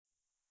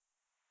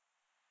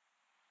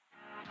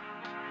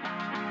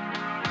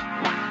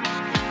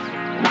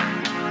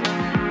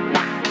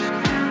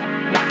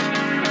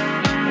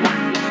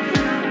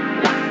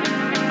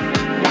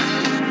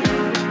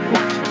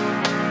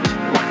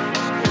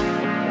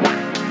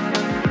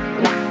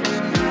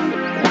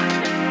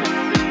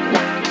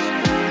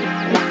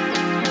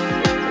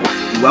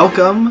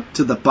Welcome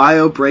to the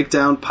Bio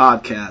Breakdown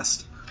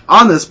Podcast.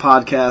 On this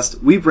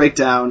podcast, we break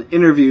down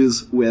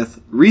interviews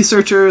with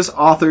researchers,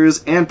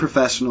 authors, and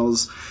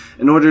professionals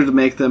in order to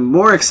make them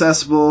more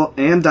accessible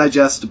and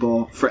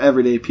digestible for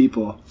everyday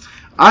people.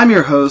 I'm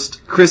your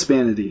host, Chris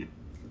Banity.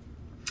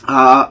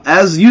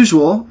 As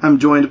usual, I'm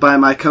joined by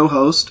my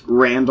co-host,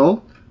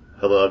 Randall.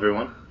 Hello,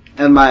 everyone.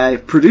 And my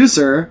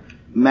producer,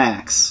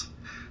 Max.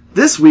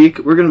 This week,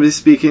 we're going to be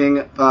speaking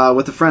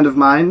with a friend of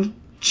mine,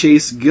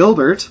 Chase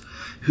Gilbert,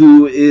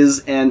 who is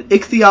an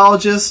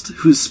ichthyologist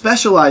who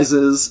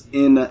specializes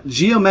in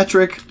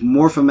geometric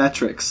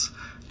morphometrics.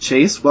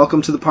 Chase,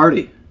 welcome to the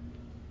party.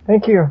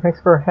 Thank you. Thanks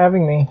for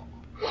having me.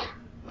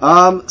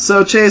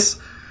 So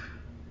Chase,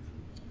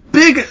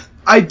 big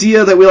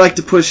idea that we like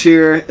to push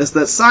here is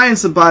that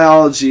science and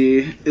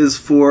biology is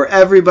for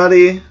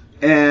everybody,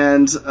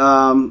 and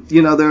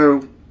there are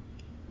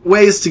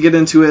ways to get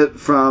into it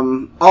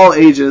from all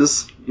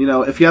ages. You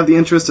know, if you have the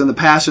interest and the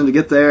passion to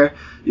get there,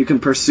 you can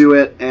pursue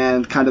it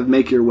and kind of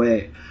make your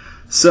way.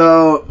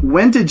 So,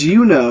 when did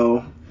you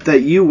know that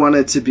you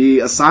wanted to be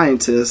a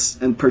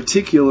scientist, and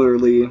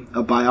particularly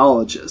a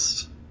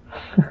biologist?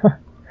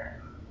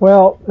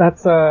 Well,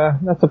 that's a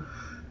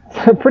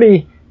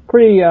pretty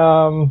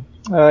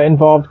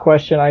involved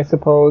question, I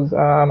suppose.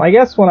 I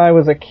guess when I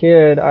was a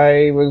kid,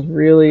 I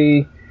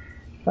really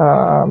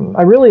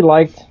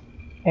liked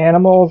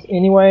animals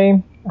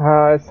anyway.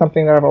 It's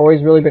something that I've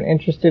always really been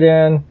interested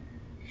in.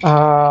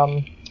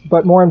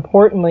 But more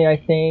importantly, I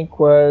think,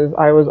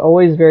 I was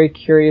always very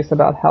curious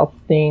about how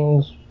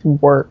things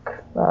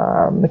work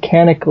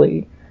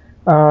mechanically.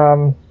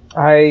 My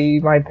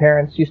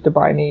parents used to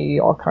buy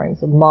me all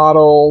kinds of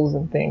models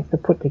and things to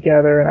put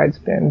together, and I'd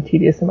spend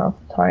tedious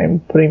amounts of time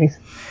putting these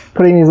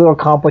little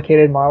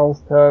complicated models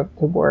to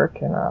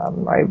work. And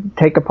I'd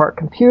take apart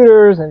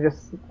computers and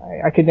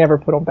I could never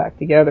put them back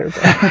together.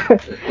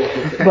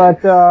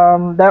 But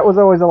that was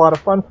always a lot of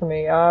fun for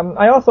me.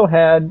 I also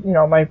had,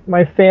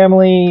 my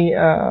family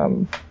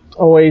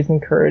always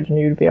encouraged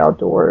me to be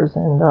outdoors,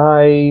 and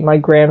my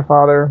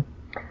grandfather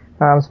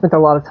spent a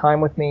lot of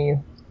time with me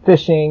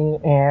fishing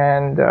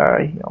and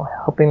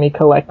helping me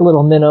collect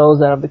little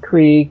minnows out of the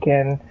creek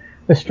and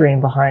the stream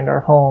behind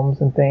our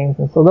homes and things.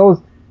 And so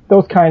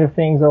those kind of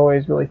things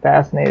always really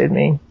fascinated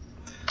me.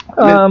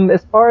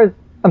 As far as,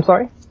 I'm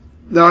sorry?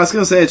 No, I was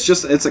going to say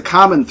it's a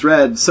common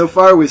thread. So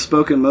far we've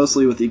spoken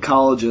mostly with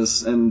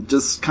ecologists and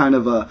just kind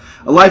of a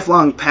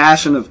lifelong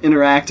passion of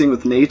interacting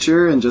with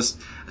nature and just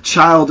a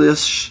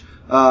childish,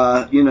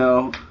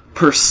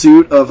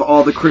 pursuit of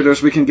all the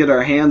critters we can get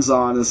our hands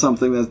on is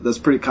something that's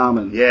pretty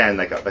common. Yeah, and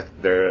like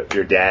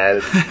your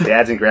dads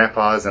and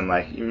grandpas and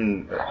like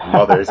even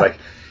mothers,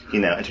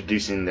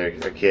 introducing their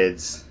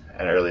kids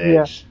at an early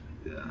age.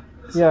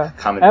 Yeah,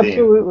 common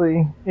absolutely.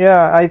 theme.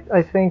 Yeah,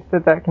 I think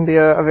that can be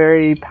a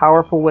very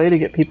powerful way to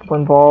get people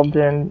involved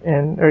in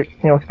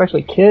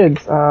especially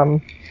kids.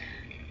 And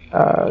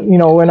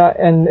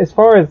as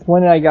far as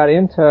when I got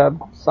into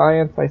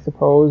science, I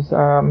suppose,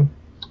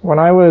 when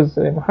I was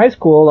in high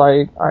school,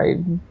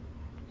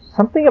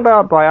 something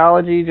about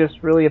biology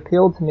just really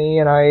appealed to me,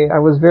 and I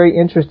was very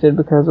interested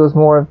because it was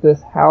more of this,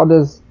 how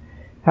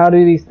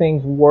do these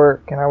things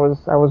work? And I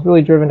was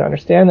really driven to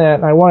understand that,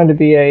 and I wanted to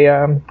be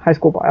a high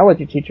school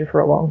biology teacher for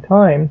a long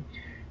time.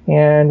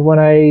 And when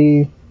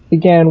I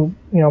began,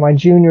 my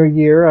junior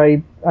year,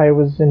 I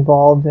was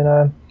involved in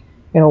a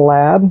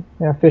lab,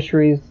 in a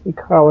fisheries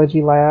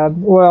ecology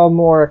lab, well,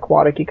 more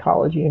aquatic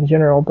ecology in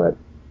general, but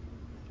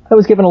I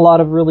was given a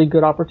lot of really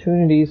good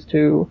opportunities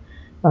to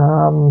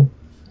learn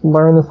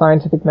the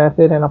scientific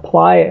method and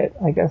apply it,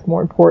 I guess,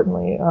 more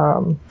importantly.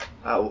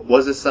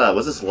 Was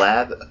this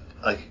lab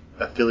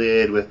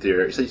affiliated with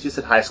your? So you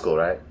said high school,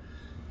 right?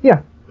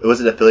 Yeah. Was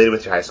it affiliated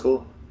with your high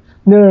school?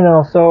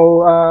 No.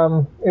 So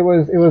it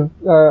was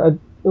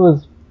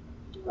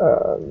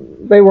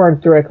they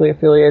weren't directly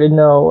affiliated.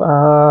 No.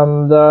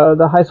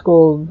 The high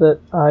school that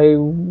I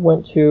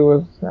went to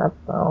was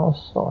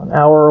an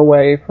hour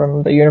away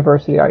from the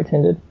university I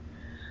attended.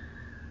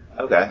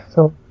 Okay.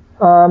 So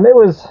it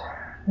was.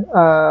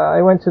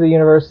 I went to the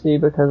university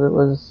because it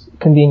was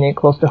convenient,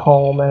 close to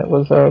home, and it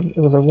was a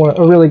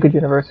really good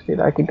university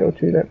that I could go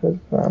to that was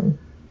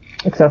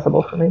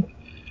accessible for me.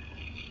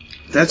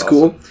 That's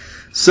cool.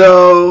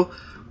 So,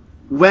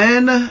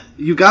 when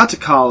you got to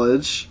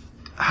college,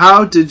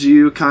 how did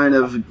you kind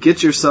of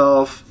get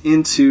yourself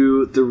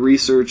into the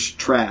research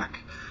track?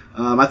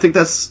 I think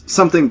that's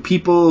something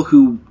people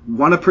who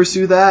want to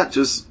pursue that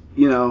just,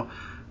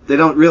 they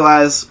don't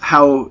realize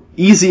how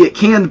easy it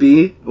can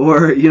be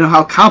or,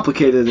 how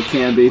complicated it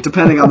can be,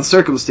 depending on the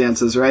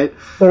circumstances, right?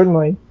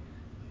 Certainly.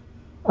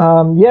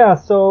 Our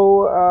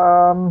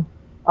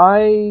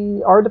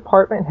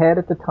department head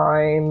at the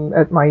time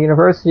at my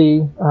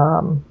university,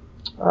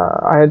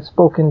 I had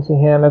spoken to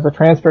him as a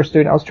transfer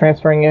student. I was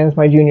transferring in as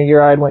my junior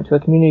year. I had went to a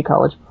community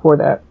college before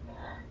that.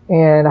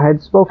 And I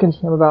had spoken to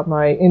him about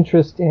my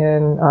interest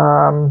in,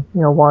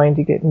 wanting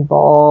to get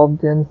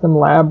involved in some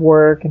lab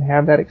work and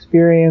have that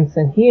experience.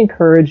 And he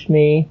encouraged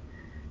me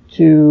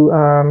to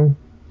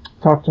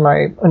talk to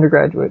my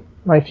undergraduate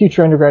my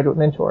future undergraduate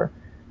mentor.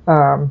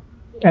 And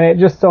it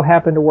just so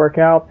happened to work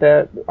out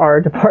that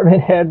our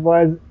department head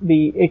was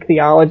the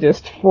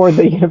ichthyologist for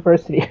the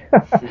university.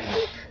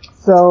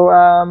 So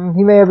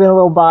he may have been a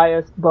little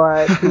biased,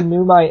 but he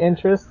knew my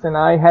interests, and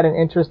I had an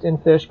interest in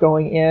fish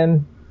going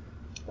in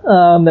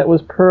that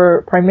was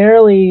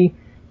primarily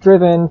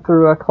driven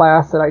through a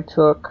class that I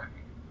took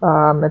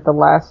at the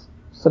last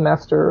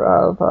semester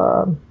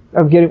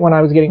when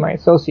I was getting my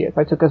associates.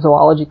 I took a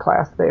zoology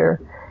class there,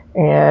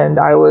 and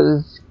I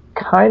was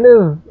kind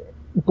of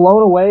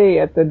blown away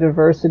at the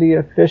diversity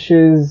of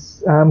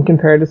fishes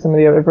compared to some of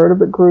the other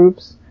vertebrate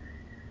groups.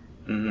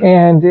 Mm-hmm.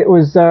 And it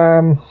was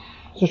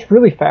just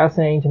really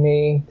fascinating to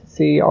me to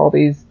see all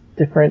these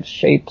different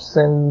shapes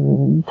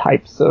and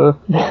types of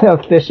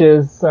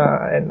fishes,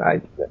 and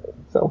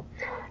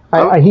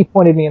he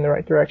pointed me in the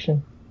right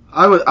direction.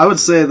 I would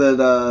say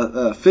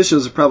that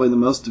fishes are probably the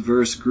most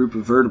diverse group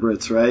of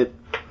vertebrates, right?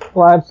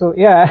 Well,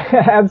 absolutely,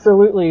 yeah,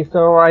 absolutely.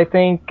 So I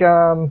think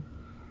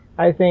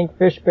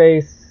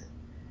FishBase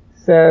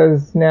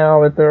says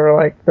now that there are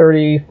like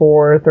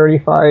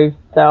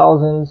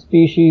 35,000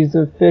 species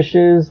of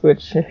fishes,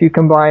 which if you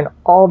combine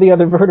all the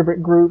other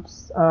vertebrate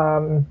groups,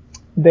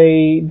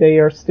 they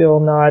are still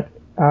not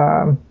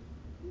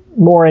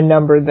more in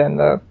number than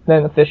the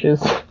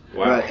fishes.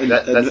 Wow,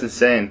 that's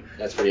insane.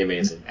 That's pretty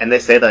amazing. And they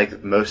say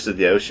like most of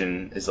the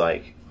ocean is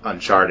like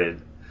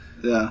uncharted.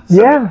 Yeah.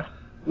 So yeah.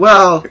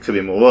 Well, it could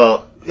be more.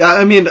 Well, yeah.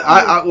 I mean,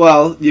 I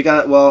don't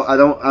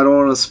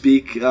want to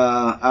speak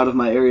out of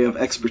my area of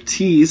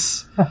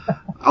expertise.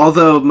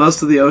 Although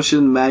most of the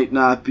ocean might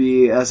not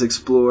be as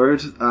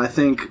explored, I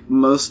think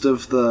most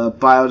of the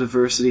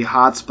biodiversity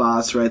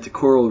hotspots, right, the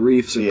coral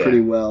reefs are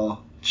pretty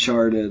well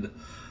charted.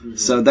 Mm-hmm.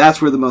 So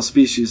that's where the most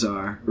species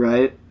are,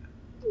 right?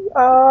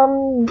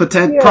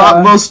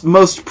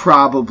 Most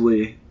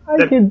probably.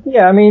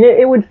 I mean,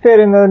 it would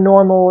fit in the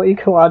normal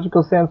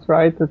ecological sense,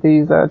 right, that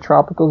these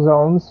tropical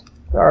zones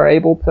are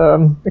able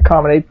to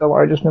accommodate the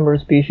largest number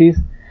of species.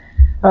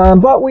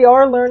 But we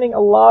are learning a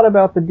lot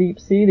about the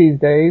deep sea these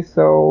days,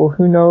 so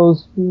who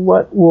knows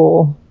what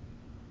we'll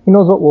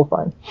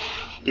find.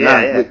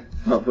 Yeah.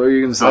 What were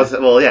you going to say?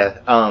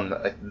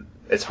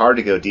 It's hard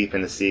to go deep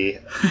in the sea.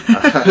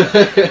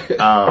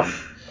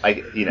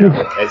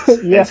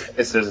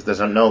 There's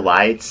no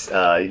lights.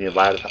 You need a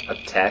lot of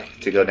tech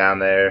to go down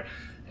there,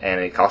 and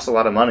it costs a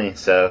lot of money.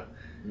 So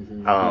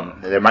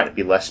there might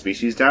be less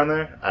species down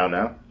there. I don't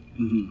know,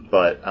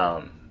 but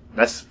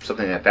that's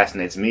something that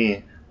fascinates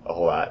me a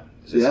whole lot.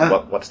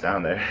 What's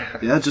down there? I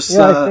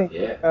think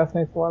it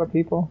fascinates a lot of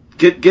people.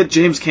 Get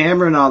James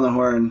Cameron on the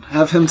horn.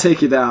 Have him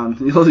take you down.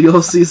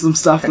 You'll see some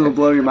stuff that'll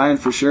blow your mind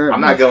for sure.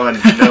 I'm not going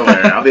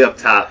nowhere. I'll be up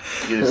top.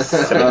 He's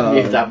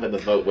up in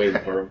the boat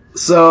waiting for him.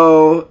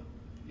 So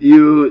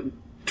you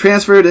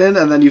transferred in,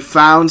 and then you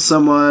found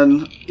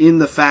someone in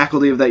the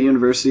faculty of that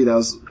university that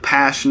was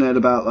passionate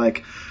about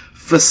like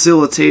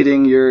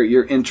facilitating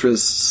your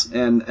interests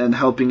and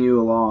helping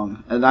you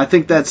along. And I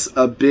think that's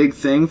a big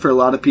thing for a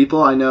lot of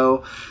people. I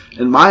know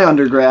in my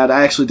undergrad,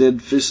 I actually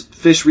did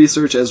fish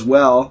research as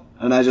well,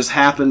 and I just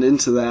happened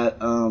into that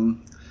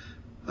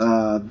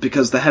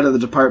because the head of the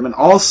department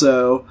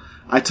also,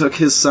 I took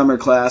his summer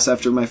class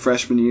after my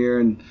freshman year,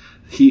 and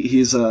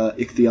he's a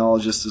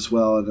ichthyologist as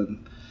well.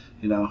 And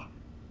then,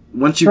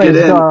 once you get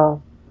in...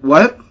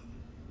 what?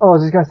 Oh, I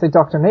was just going to say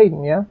Dr.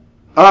 Naden, yeah?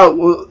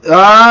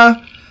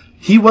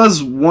 He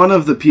was one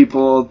of the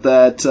people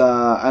that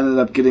I ended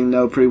up getting to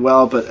know pretty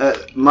well,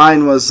 but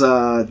mine was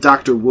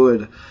Dr.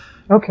 Wood.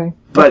 Okay.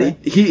 But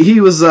he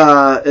was.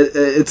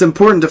 It's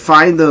important to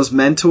find those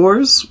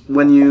mentors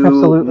when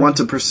you want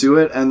to pursue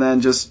it, and then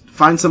just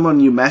find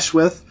someone you mesh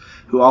with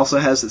who also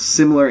has a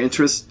similar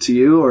interest to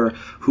you, or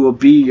who will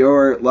be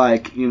your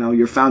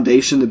your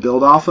foundation to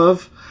build off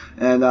of.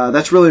 And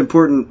that's really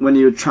important when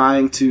you're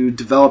trying to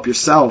develop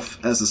yourself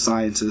as a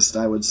scientist,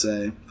 I would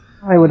say.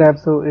 I would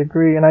absolutely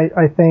agree, and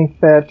I think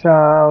that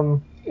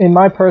in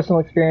my personal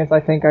experience,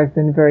 I think I've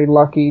been very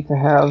lucky to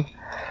have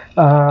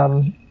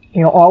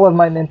all of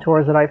my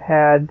mentors that I've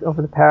had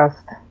over the past,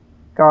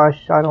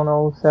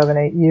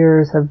 7-8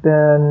 years have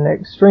been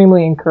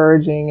extremely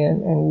encouraging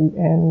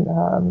and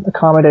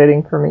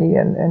accommodating for me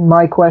and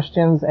my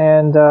questions,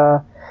 and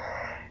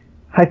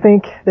I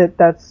think that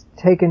that's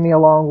taken me a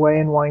long way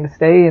in wanting to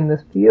stay in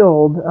this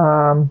field.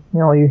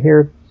 You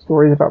hear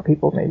stories about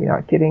people maybe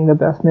not getting the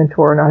best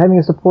mentor, not having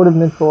a supportive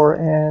mentor,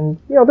 and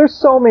there's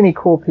so many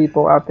cool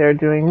people out there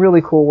doing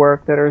really cool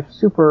work that are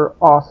super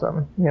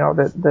awesome,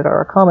 that are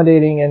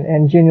accommodating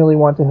and genuinely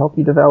want to help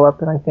you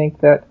develop. And I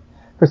think that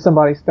for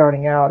somebody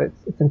starting out,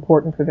 it's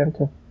important for them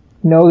to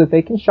know that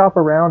they can shop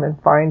around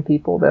and find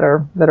people that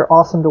are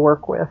awesome to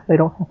work with. They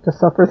don't have to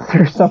suffer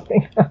through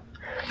something.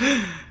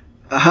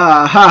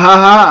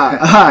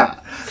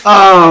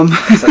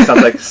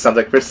 Sounds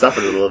like Chris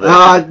suffered a little bit.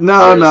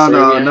 No. I'm not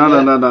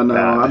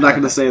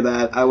going to say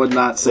that. I would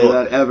not say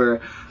that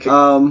ever. It's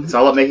all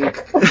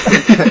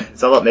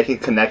about making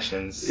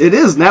connections. It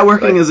is.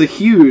 Networking is a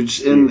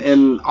huge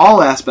in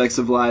all aspects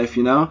of life,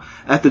 you know.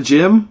 At the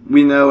gym,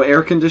 we know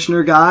air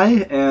conditioner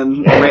guy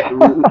and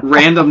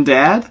random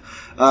dad.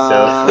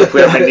 So if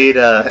we ever need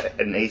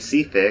an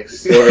AC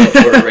fix or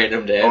a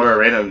random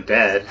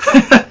dad.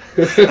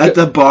 At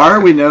the bar,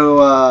 we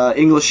know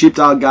English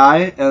sheepdog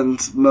guy and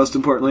most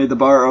importantly the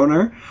bar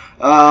owner.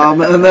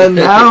 And then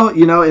now,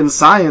 you know, in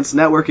science,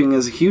 networking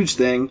is a huge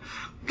thing.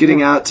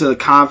 Getting out to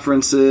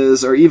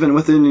conferences or even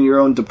within your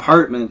own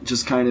department,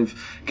 just kind of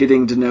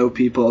getting to know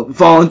people,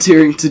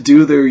 volunteering to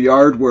do their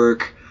yard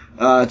work,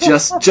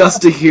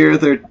 just to hear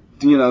their,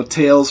 you know,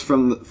 tales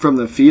from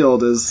the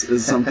field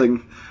is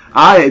something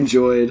I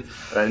enjoyed.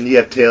 And you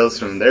have tales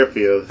from their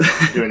field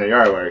doing their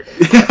yard work.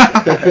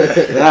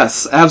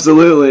 Yes,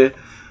 absolutely.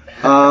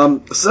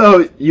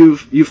 So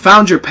you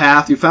found your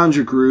path, you found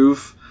your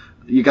groove,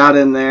 you got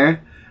in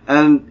there.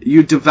 And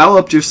you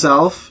developed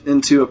yourself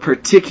into a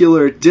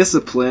particular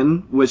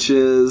discipline, which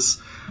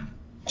is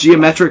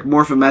geometric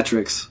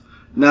morphometrics.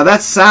 Now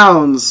that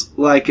sounds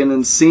like an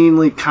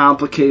insanely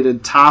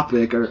complicated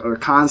topic or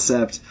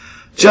concept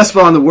just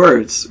on the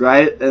words,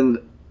 right? And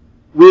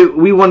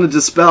we want to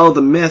dispel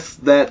the myth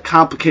that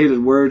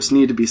complicated words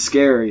need to be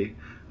scary.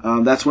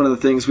 That's one of the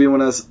things we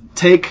want to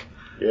take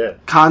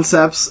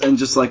concepts and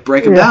just like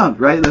break them down,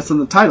 right? That's in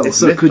the title. It's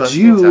so could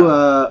you,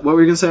 what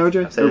were you going to say,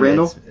 RJ? Or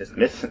Randall?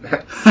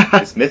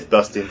 It's myth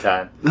busting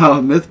time.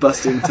 Oh, myth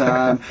busting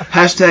time.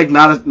 Hashtag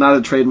not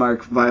a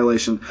trademark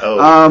violation.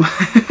 Oh.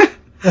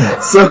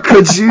 So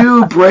could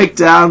you break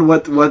down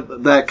what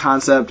that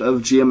concept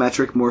of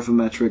geometric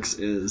morphometrics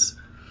is?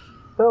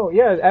 So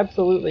yeah,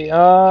 absolutely.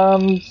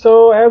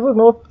 So as with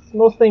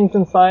most things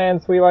in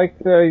science, we like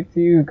to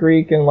use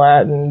Greek and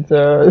Latin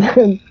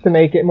to to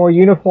make it more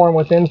uniform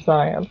within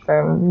science.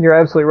 And you're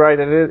absolutely right.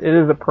 It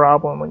is a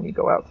problem when you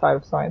go outside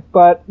of science.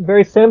 But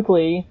very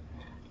simply,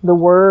 the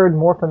word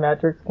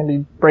morphometrics can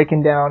be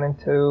broken down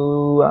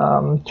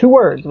into two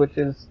words, which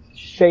is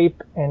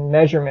shape and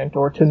measurement,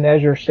 or to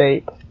measure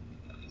shape.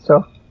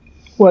 So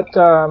what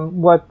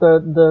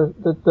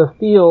the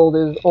field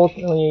is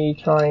ultimately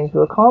trying to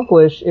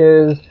accomplish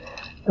is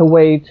a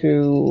way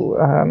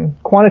to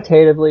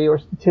quantitatively or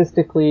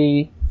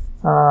statistically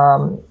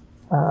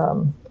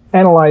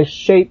analyze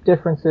shape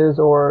differences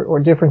or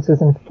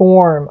differences in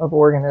form of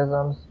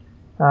organisms,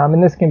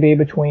 and this can be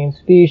between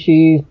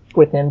species,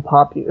 between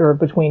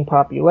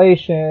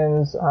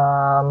populations.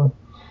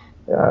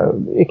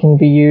 It can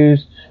be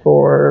used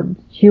for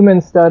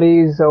human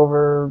studies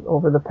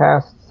over the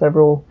past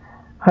several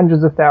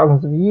hundreds of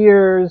thousands of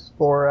years,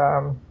 for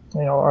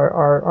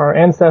our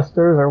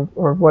ancestors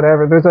or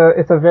whatever. There's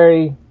a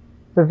very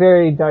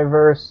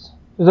diverse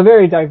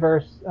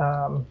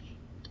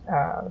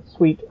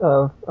suite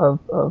of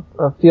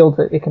fields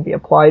that it can be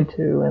applied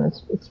to, and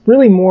it's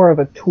really more of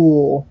a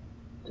tool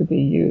to be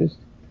used.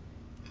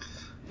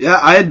 Yeah,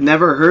 I had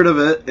never heard of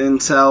it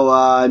until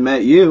I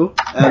met you,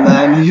 and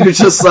then you're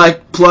just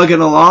like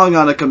plugging along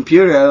on a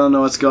computer. I don't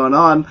know what's going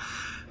on,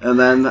 and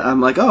then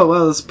I'm like, oh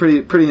well, that's a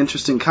pretty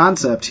interesting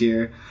concept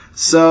here.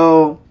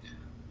 So,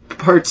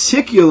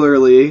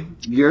 particularly,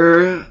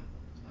 you're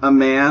a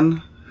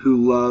man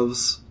who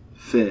loves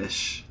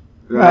fish,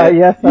 right?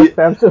 Yes, that's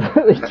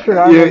absolutely true.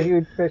 I'm a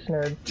huge fish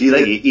nerd. Do you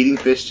like eating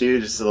fish too?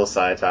 Just a little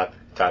side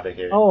topic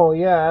here. Oh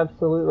yeah,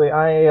 absolutely.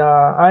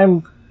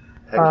 I'm.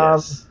 Heck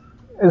yes.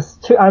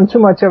 I'm too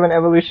much of an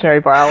evolutionary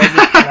biologist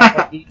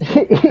to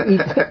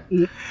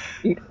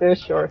eat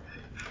fish or.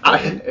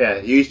 Yeah,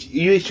 you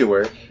eat your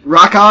work.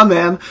 Rock on,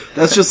 man.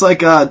 That's just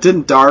like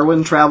didn't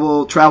Darwin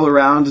travel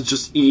around and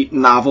just eat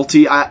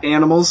novelty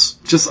animals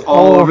just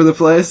all over the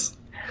place?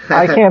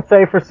 I can't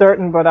say for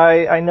certain, but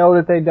I know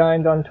that they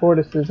dined on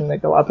tortoises in the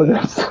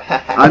Galapagos.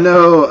 I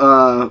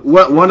know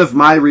one of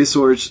my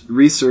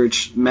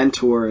research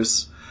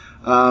mentors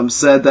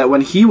said that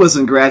when he was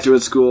in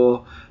graduate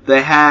school, they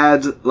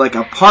had like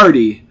a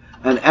party,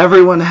 and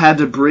everyone had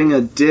to bring a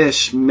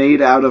dish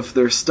made out of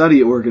their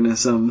study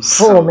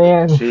organisms. Oh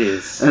man!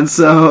 Jeez. And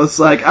so it's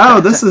like,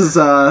 oh, this is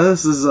a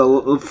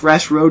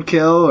fresh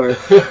roadkill, or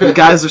the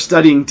guys are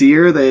studying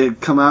deer. They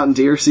come out in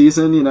deer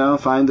season,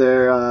 find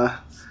their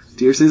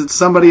deer season.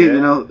 Somebody,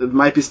 it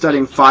might be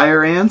studying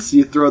fire ants.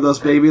 You throw those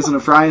babies in a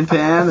frying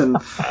pan and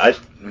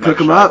cook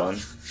them up.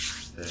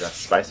 They're not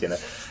spicy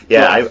enough.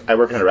 Yeah, I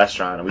work in a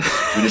restaurant, and we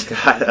just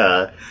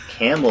got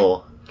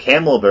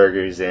camel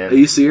burgers in. Are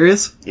you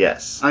serious?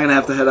 Yes. I'm gonna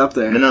have to head up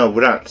there. No, we're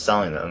not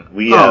selling them.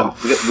 We got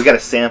a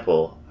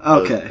sample.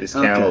 Okay. Of these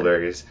camel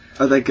burgers.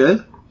 Are they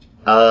good?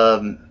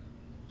 I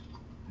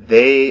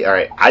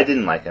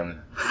didn't like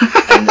them,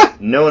 and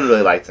no one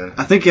really liked them.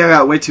 I think I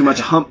got way too much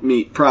hump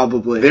meat,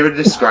 probably. They were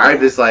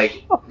described as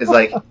like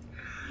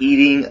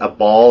eating a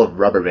ball of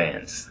rubber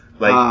bands.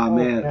 Like,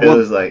 man. It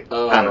was like,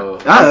 I don't know.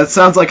 That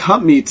sounds like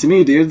hump meat to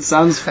me, dude. It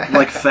sounds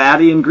like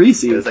fatty and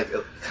greasy. It was like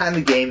kind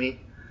of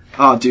gamey.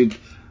 Oh, dude.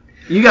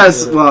 You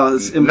guys, well,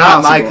 it's impossible.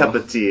 Not my cup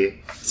of tea.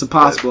 It's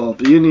impossible,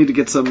 but you need to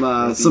get some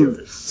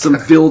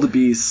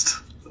wildebeest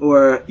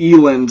or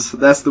eland.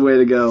 That's the way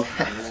to go.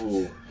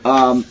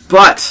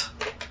 But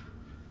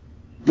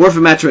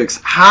morphometrics,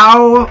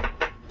 how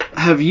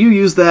have you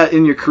used that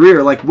in your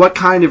career? Like, what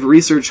kind of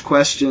research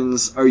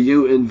questions are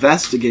you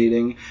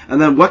investigating,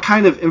 and then what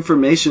kind of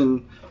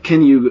information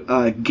can you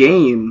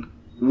gain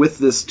with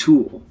this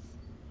tool?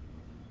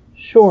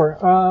 Sure.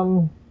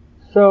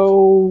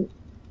 So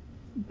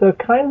the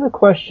kinds of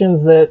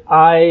questions that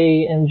I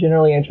am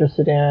generally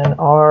interested in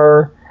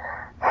are,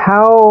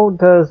 how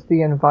does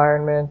the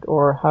environment,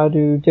 or how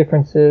do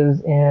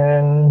differences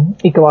in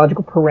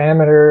ecological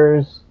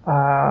parameters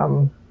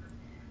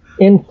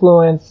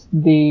influence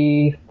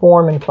the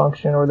form and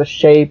function or the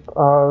shape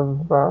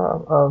of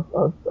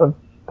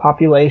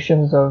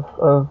populations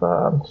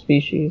of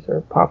species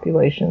or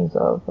populations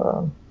of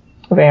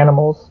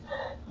animals.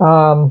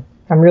 I'm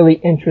really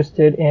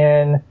interested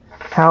in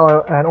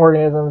how an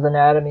organism's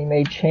anatomy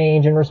may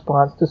change in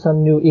response to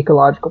some new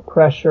ecological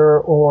pressure,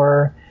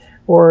 or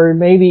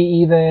maybe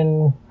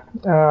even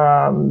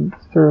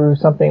through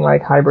something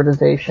like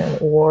hybridization,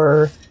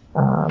 or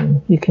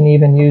you can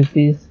even use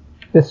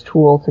this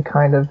tool to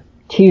kind of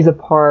tease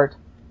apart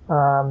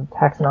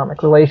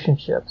taxonomic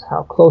relationships.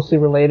 How closely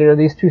related are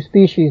these two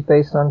species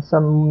based on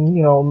some,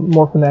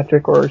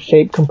 morphometric or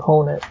shape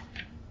component?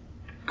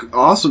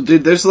 Awesome,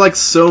 dude. There's like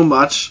so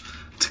much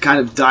to kind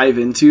of dive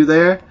into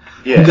there.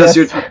 Yeah. Because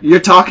you're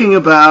talking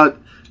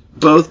about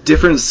both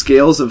different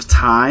scales of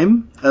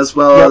time as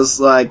well as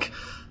like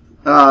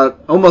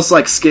almost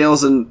like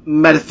scales in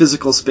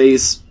metaphysical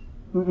space,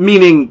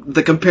 meaning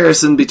the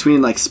comparison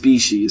between like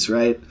species,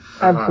 right?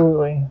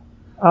 Absolutely.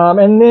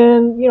 And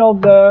then,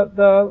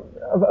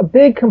 a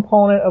big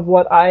component of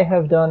what I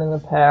have done in the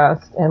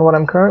past and what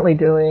I'm currently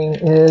doing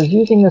is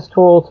using this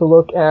tool to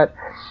look at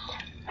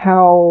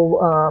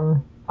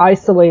how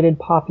isolated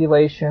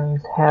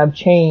populations have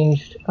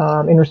changed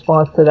in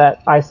response to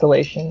that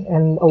isolation.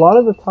 And a lot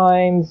of the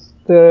times,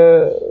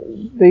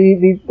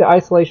 the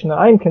isolation that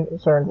I'm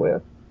concerned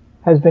with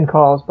has been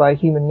caused by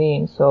human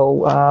means.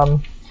 So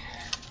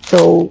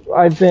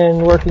I've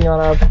been working on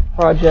a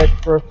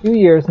project for a few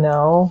years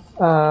now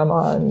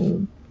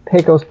on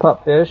Pecos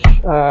pupfish.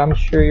 I'm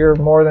sure you're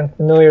more than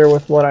familiar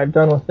with what I've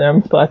done with them,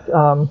 but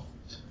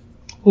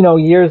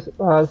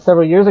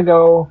several years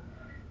ago,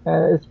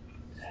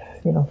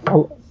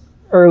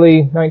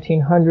 early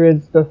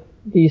 1900s,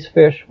 these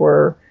fish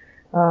were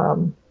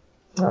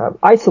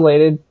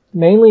isolated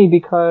mainly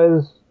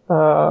because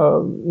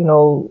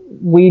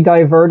we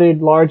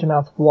diverted large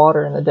amounts of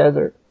water in the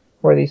desert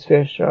where these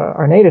fish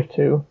are native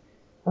to.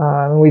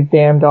 We've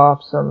dammed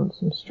off some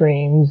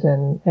streams,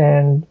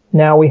 and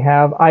now we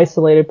have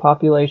isolated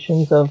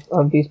populations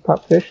of these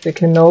pupfish that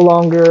can no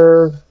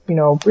longer,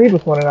 breed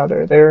with one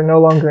another. They're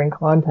no longer in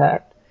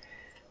contact.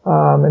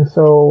 And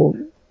so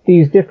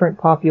these different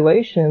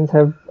populations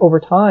have, over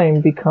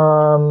time,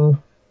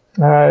 become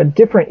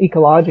different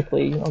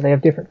ecologically. They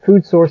have different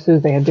food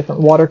sources, they have different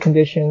water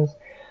conditions,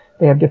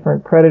 they have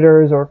different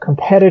predators or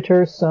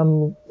competitors.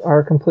 Some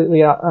are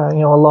completely,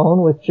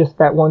 alone with just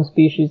that one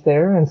species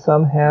there, and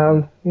some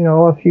have,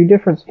 a few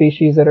different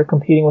species that are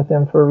competing with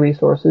them for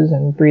resources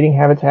and breeding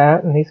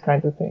habitat and these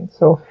kinds of things.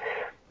 So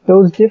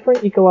those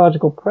different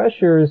ecological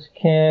pressures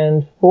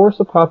can force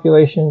a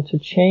population to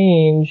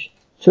change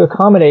to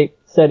accommodate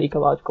said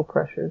ecological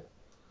pressures.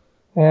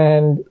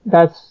 And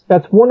that's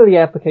one of the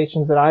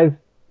applications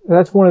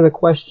that's one of the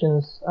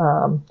questions,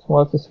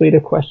 it's a suite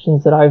of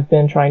questions that I've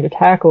been trying to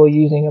tackle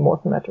using a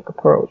morphometric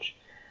approach.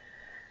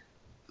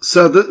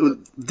 So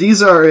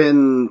these are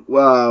in,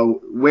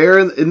 where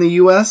in the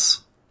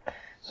U.S.?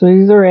 So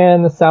these are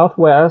in the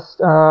Southwest,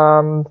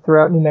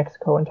 throughout New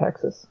Mexico and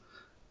Texas.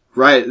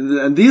 Right,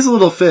 and these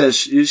little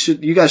fish,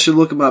 you guys should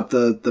look them up,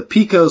 the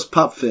Pecos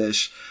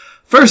pupfish.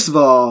 First of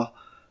all,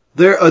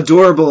 they're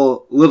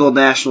adorable little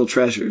national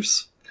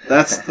treasures.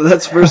 That's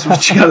first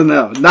what you gotta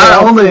know.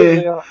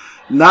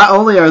 Not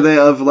only are they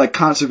of like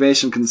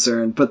conservation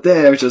concern, but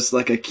they are just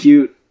like a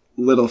cute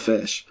little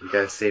fish. You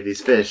gotta save these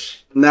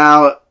fish.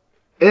 Now,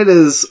 it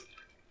is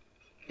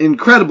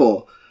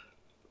incredible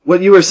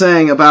what you were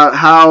saying about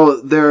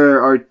how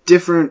there are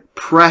different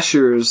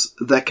pressures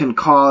that can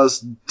cause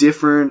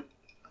different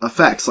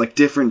effects, like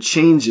different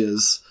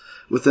changes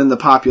within the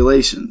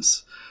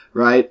populations,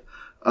 right?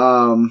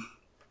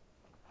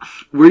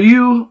 Were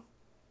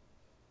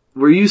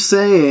you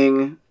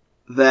saying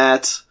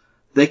that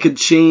they could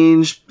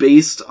change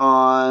based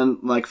on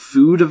like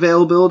food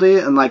availability,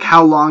 and like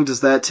how long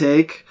does that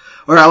take?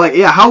 Or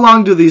how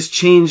long do these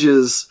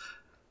changes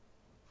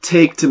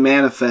take to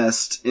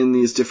manifest in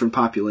these different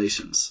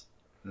populations?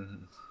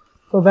 Mm-hmm.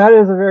 So that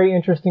is a very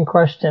interesting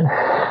question.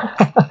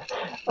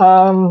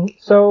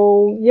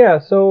 So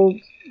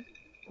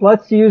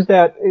let's use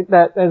that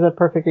as a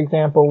perfect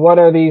example. What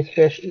are these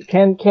fish?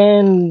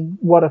 Can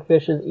what a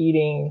fish is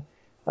eating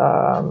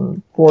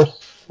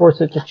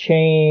force it to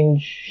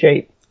change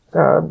shape?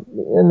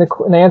 And the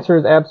answer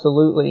is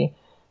absolutely.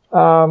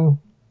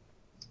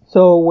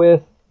 So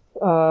with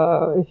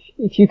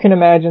if you can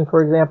imagine,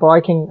 for example, I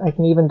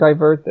can even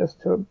divert this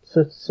to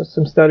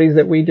some studies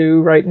that we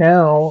do right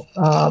now.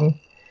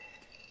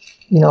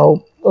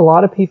 A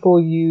lot of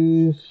people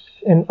use,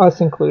 and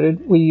us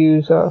included, we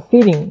use a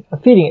feeding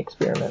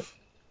experiment.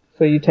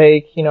 So you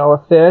take, a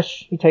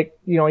fish, you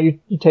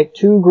take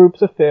two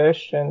groups of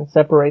fish and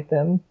separate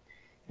them,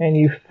 and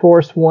you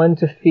force one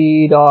to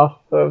feed off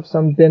of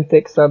some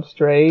benthic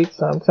substrate,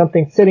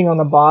 something sitting on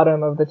the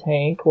bottom of the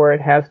tank where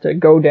it has to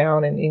go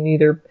down and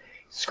either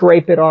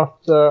scrape it off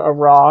a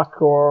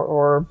rock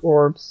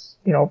or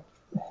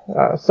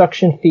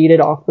suction feed it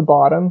off the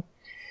bottom.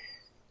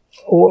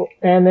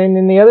 And then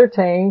in the other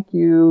tank,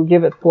 you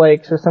give it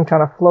flakes or some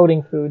kind of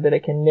floating food that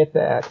it can nip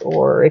at,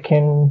 or it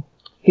can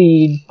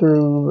feed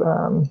through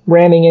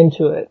ramming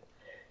into it.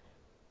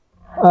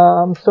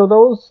 So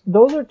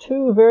those are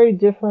two very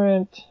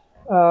different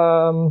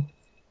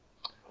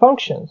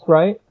functions,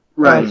 right?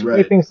 Right.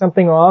 Scraping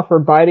something off, or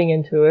biting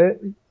into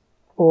it,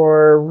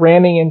 or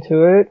ramming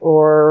into it,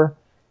 or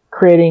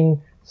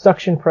creating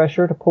suction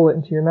pressure to pull it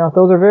into your mouth.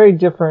 Those are very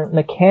different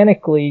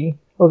mechanically.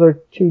 Those are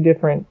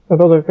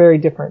very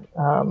different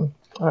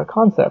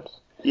concepts.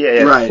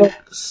 Yeah. Right.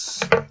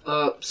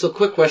 So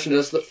quick question: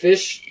 does the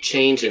fish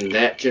change in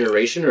that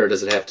generation, or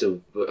does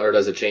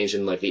it change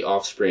in like the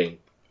offspring?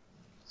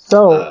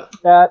 So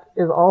that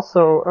is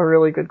also a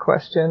really good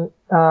question.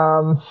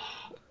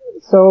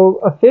 So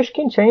a fish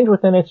can change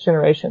within its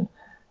generation.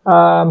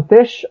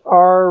 Fish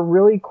are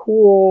really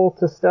cool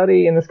to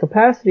study in this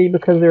capacity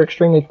because they're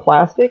extremely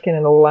plastic, and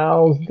it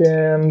allows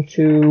them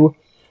to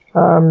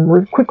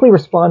quickly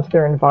respond to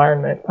their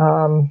environment.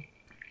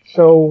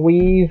 So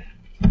we've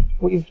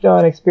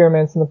done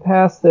experiments in the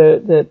past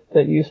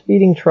that use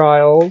feeding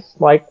trials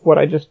like what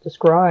I just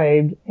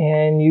described,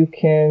 and you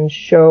can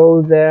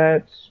show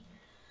that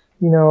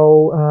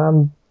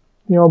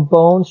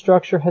bone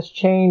structure has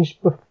changed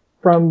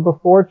from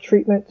before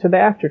treatment to the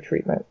after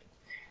treatment.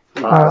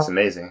 Wow, that's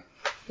amazing.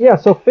 Yeah,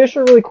 so fish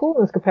are really cool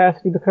in this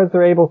capacity because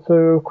they're able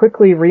to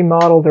quickly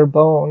remodel their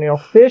bone.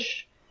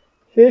 Fish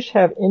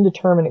have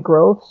indeterminate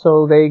growth,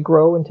 so they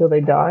grow until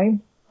they die.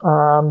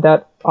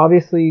 That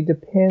obviously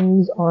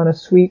depends on a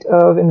suite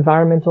of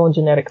environmental and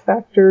genetic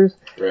factors.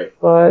 Right.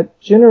 But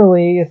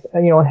generally,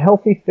 a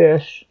healthy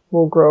fish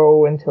will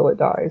grow until it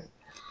dies,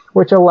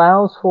 which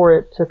allows for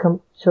it to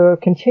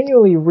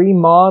continually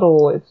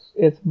remodel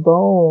its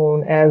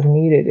bone as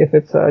needed if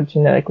it's a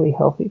genetically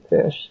healthy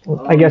fish.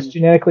 I guess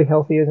genetically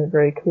healthy isn't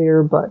very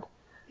clear, but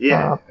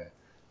yeah,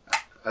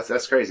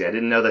 that's crazy. I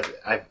didn't know that.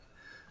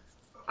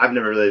 I've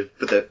never really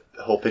put the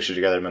whole picture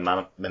together in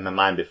my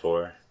mind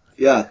before.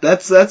 Yeah,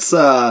 that's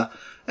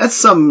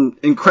some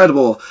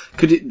incredible.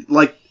 Could you,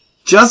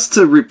 just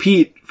to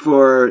repeat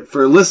for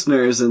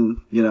listeners,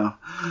 and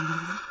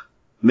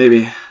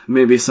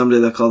maybe someday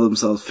they'll call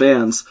themselves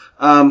fans.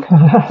 That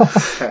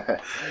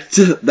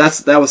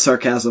was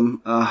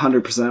sarcasm,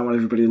 100%. I want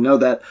everybody to know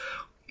that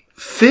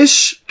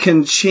fish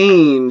can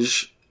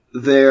change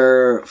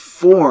their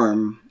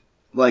form,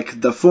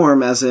 like the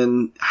form as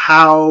in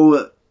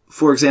how,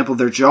 for example,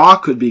 their jaw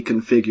could be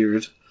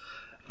configured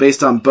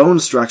based on bone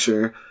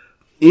structure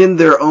in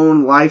their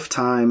own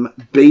lifetime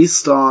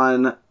based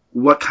on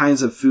what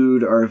kinds of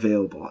food are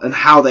available and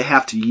how they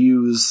have to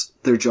use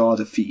their jaw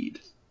to feed.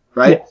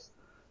 Right?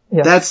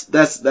 Yes.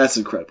 That's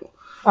incredible.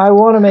 I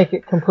want to make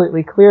it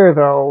completely clear,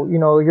 though.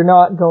 You're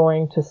not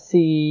going to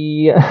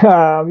see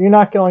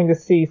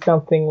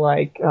something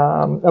like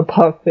a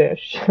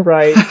pupfish,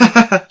 right?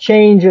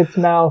 Change its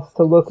mouth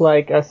to look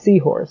like a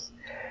seahorse,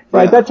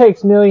 right? Yeah. That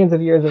takes millions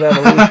of years of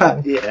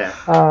evolution.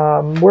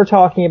 Yeah. We're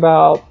talking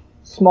about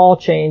small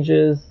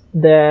changes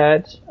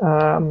that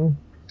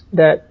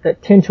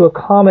tend to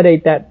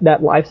accommodate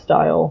that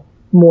lifestyle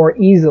more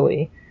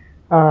easily,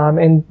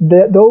 and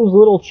those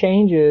little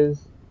changes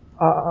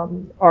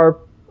are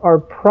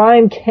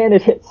prime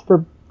candidates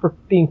for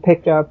being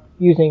picked up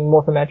using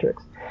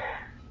morphometrics.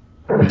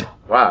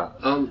 Wow.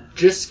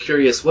 Just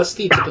curious, what's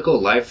the typical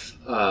life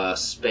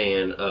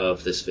span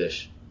of this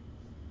fish?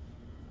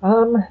 I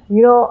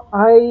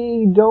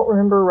don't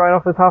remember right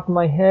off the top of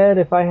my head.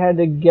 If I had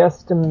to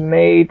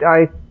guesstimate,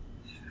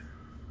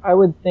 I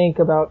would think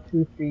about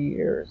 2-3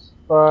 years.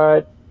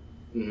 But,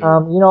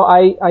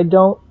 I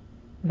don't,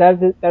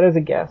 that is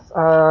a guess.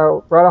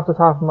 Right off the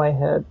top of my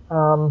head.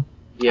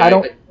 I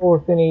don't know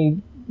if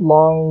any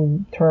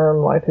long-term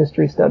life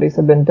history studies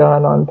have been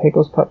done on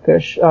Pecos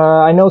pupfish.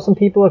 I know some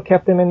people have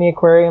kept them in the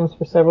aquariums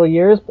for several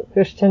years, but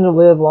fish tend to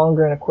live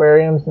longer in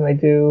aquariums than they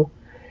do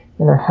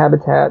in their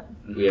habitat.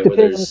 Yeah, where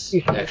there's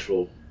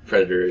actual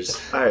predators.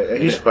 All right,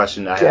 here's a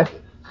question I have.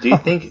 Do you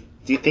think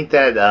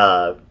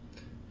that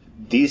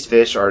these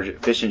fish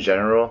in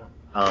general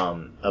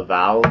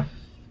evolve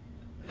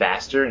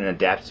faster and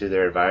adapt to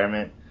their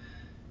environment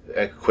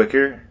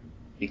quicker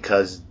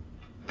because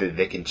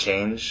they can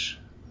change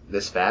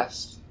this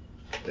fast?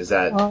 Is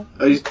that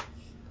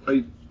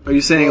are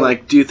you saying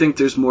do you think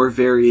there's more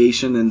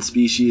variation in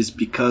species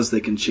because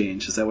they can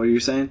change? Is that what you're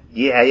saying?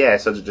 Yeah.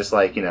 So just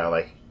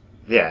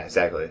yeah,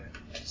 exactly.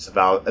 Just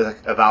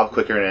evolve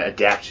quicker and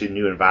adapt to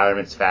new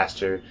environments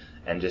faster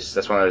and just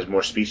that's why there's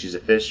more species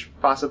of fish,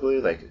 possibly?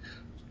 Like,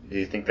 do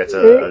you think that's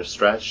a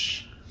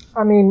stretch?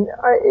 I mean,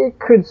 it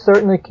could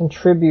certainly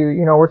contribute.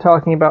 You know, we're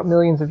talking about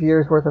millions of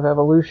years worth of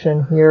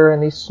evolution here,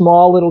 and these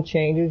small little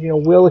changes, you know,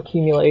 will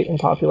accumulate in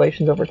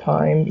populations over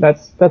time.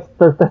 That's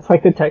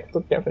like the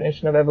textbook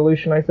definition of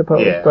evolution, I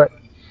suppose. Yeah. But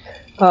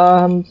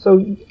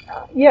so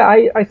yeah,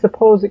 I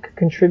suppose it could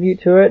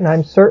contribute to it, and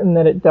I'm certain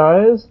that it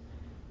does.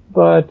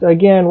 But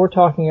again, we're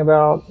talking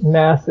about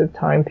massive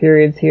time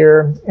periods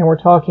here, and we're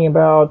talking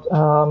about,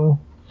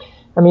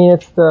 I mean,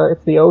 it's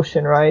the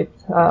ocean, right?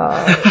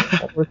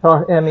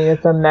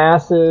 It's a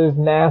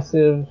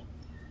massive,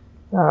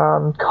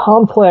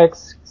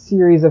 complex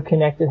series of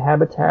connected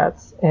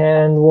habitats.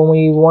 And when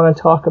we want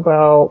to talk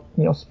about,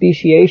 you know,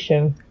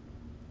 speciation,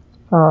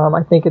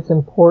 I think it's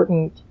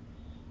important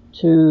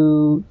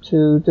to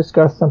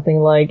discuss something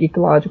like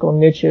ecological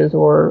niches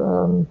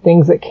or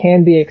things that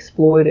can be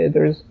exploited.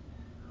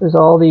 There's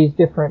all these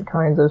different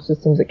kinds of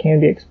systems that can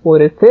be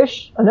exploited.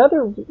 Fish,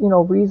 another, you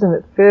know, reason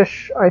that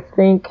fish, I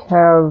think,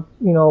 have,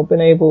 you know,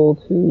 been able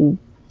to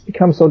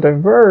become so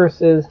diverse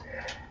is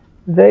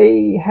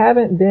they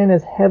haven't been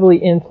as heavily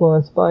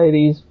influenced by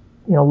these,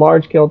 you know,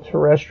 large-scale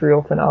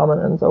terrestrial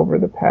phenomenons over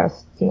the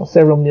past, you know,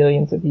 several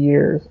millions of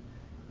years.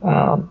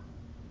 So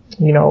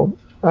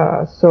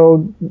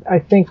I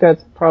think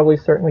that's probably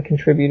certainly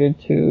contributed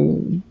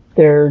to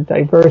their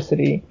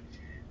diversity.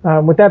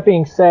 With that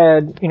being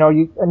said, you know,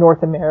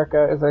 North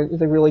America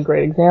is a really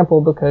great example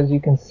because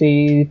you can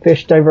see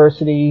fish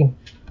diversity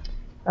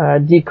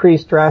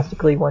decrease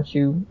drastically once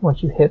you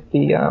hit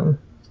the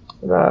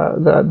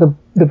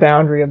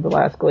boundary of the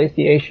last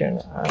glaciation.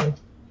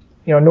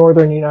 You know,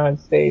 northern United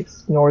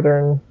States,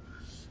 northern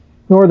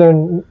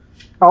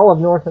all of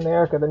North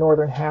America, the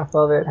northern half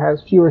of it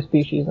has fewer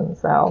species than the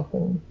south,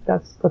 and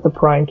that's a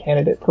prime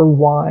candidate for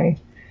why.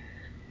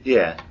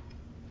 Yeah.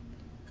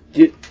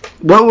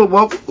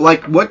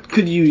 What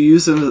could you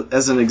use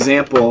as an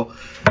example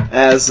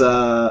as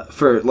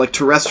for like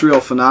terrestrial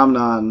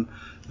phenomenon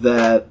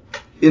that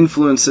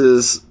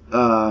influences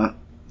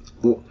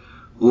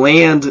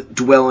land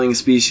dwelling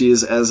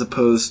species as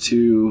opposed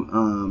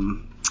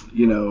to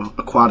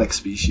aquatic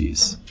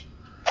species?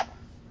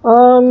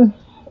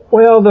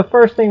 Well, the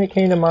first thing that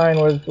came to mind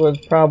was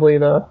probably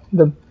the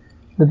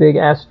big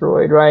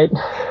asteroid, right?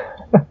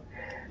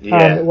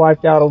 Yeah. It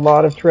wiped out a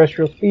lot of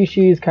terrestrial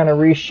species, kind of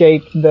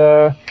reshaped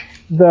the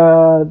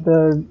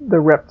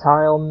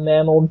reptile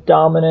mammal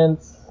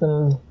dominance,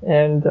 and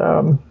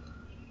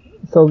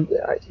so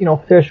you know,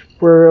 fish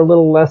were a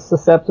little less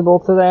susceptible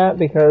to that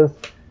because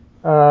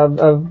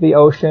of the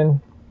ocean.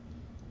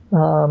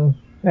 But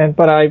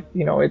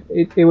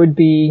it would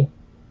be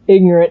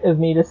ignorant of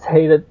me to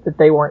say that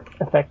they weren't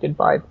affected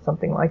by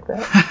something like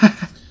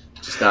that.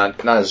 Just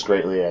not as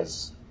greatly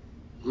as.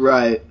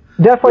 Right.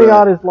 Definitely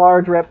not as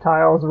large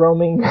reptiles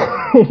roaming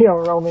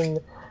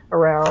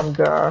around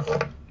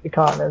the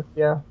continents.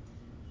 Yeah.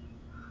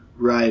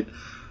 Right.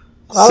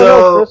 I don't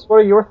know, Chris, what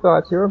are your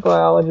thoughts? You're a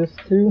biologist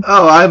too.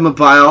 Oh, I'm a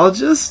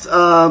biologist.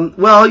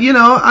 Well, you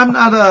know,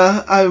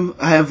 I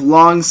have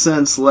long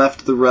since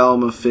left the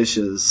realm of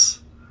fishes.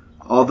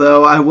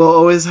 Although I will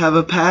always have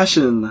a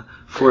passion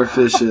for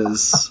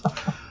fishes.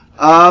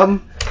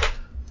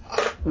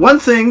 One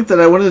thing that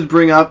I wanted to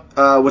bring up,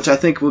 which I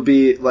think would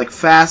be like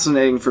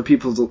fascinating for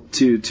people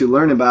to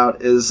learn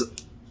about, is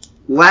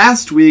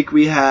last week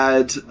we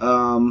had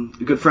a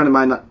good friend of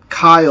mine,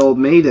 Kyle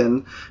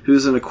Maiden,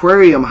 who's an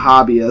aquarium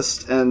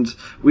hobbyist, and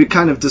we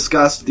kind of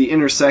discussed the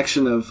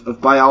intersection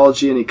of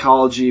biology and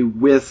ecology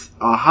with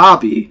a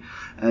hobby.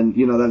 And,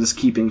 you know, that is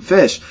keeping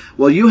fish.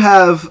 Well, you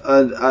have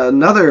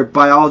another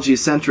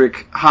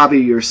biology-centric hobby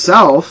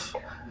yourself,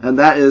 and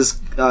that is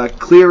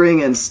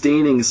clearing and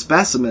staining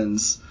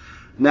specimens.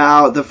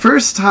 Now, the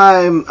first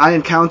time I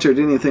encountered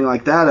anything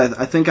like that,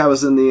 I think I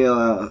was in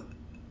the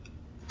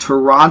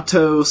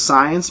Toronto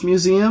Science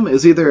Museum. It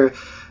was either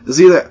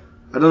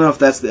I don't know if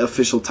that's the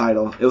official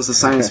title. It was the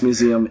Science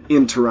Museum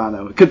in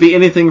Toronto. It could be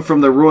anything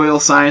from the Royal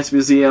Science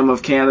Museum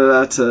of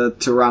Canada to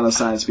Toronto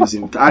Science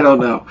Museum. I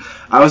don't know.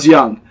 I was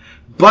young.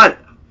 But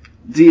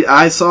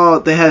I saw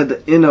they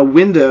had, in a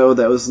window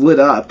that was lit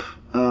up,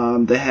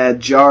 they had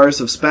jars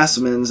of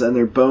specimens and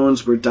their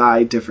bones were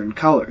dyed different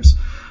colors.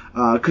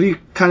 Could you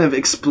kind of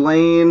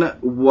explain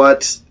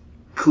what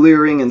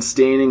clearing and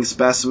staining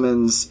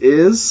specimens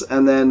is,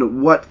 and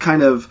then what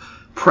kind of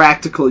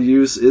practical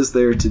use is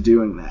there to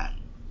doing that?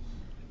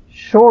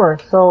 Sure.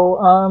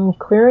 So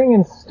clearing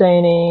and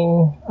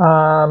staining,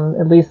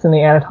 at least in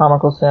the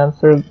anatomical sense,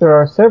 there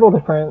are several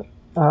different,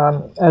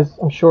 as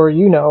I'm sure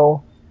you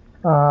know,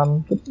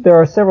 there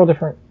are several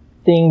different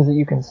things that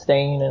you can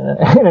stain in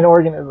an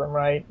organism,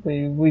 right?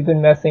 We've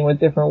been messing with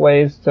different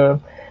ways to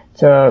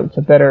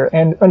better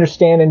and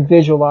understand and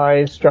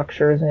visualize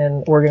structures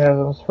in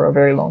organisms for a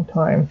very long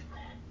time.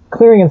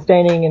 Clearing and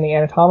staining in the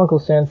anatomical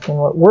sense, and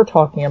what we're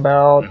talking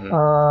about,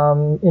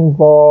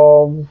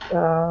 involves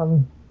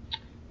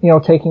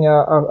taking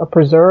a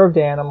preserved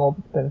animal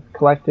that's been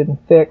collected and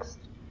fixed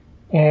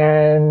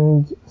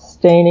and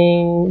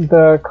staining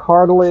the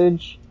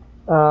cartilage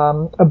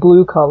a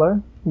blue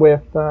color,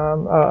 with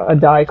a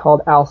dye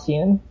called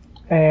Alcian,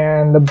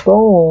 and the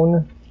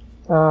bone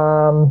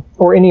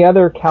or any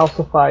other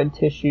calcified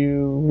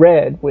tissue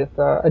red with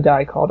a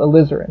dye called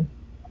alizarin.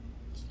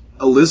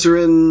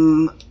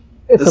 Alizarin.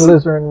 It's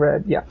alizarin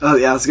red, yeah. Oh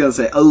yeah, I was gonna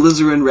say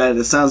alizarin red.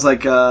 It sounds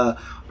like a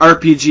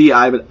RPG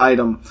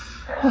item.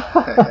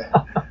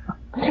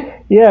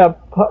 Yeah,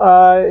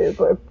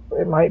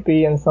 it might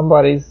be in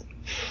somebody's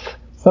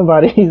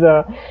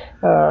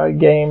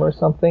game or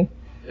something.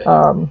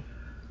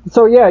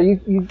 So yeah,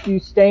 you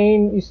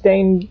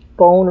stain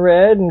bone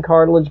red and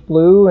cartilage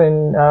blue,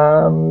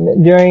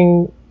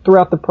 and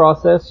throughout the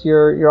process,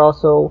 you're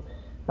also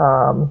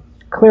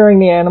clearing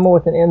the animal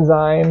with an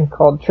enzyme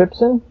called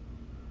trypsin.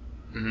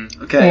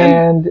 Mm-hmm. Okay.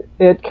 And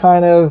it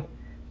kind of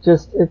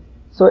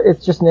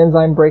it's just an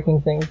enzyme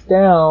breaking things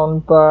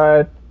down,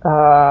 but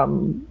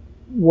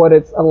what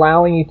it's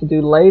allowing you to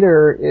do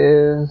later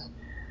is,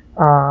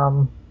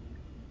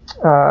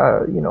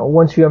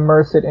 once you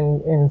immerse it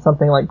in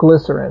something like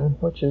glycerin,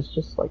 which is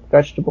just like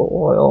vegetable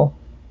oil,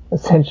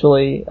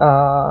 essentially,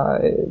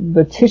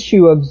 the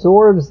tissue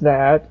absorbs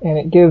that and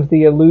it gives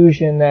the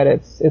illusion that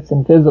it's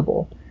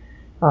invisible.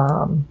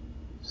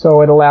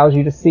 So it allows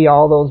you to see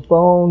all those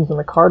bones and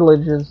the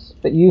cartilages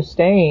that you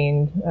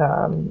stained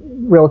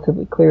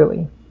relatively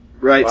clearly.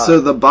 Right, Wow. so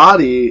the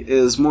body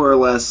is more or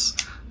less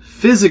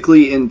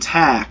physically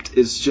intact.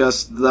 It's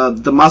just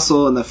the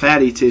muscle and the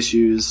fatty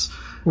tissues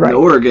and Right. the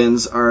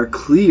organs are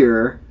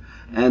clear,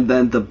 and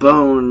then the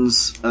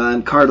bones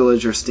and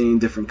cartilage are stained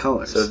different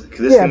colors. So this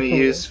can be absolutely.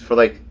 used for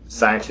like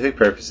scientific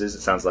purposes.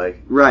 It sounds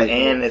like, Right.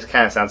 and it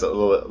kind of sounds a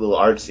little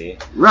artsy.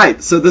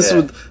 Right, so this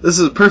Yeah. is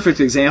a perfect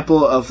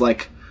example of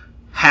like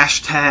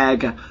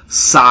hashtag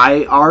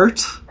sci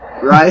art,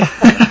 right?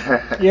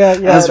 Yeah,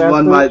 As it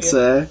one absolutely might is.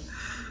 say.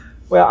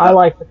 Well, I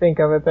like to think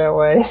of it that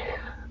way.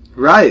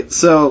 Right,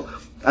 so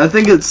I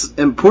think it's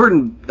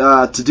important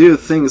to do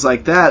things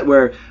like that.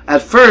 Where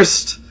at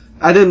first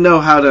I didn't know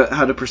how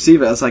to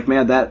perceive it. I was like,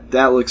 man,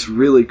 that looks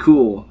really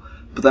cool.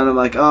 But then I'm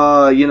like,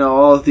 oh,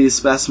 all of these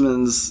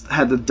specimens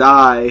had to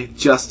die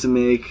just to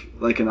make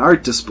like an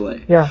art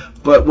display. Yeah.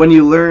 But when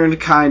you learn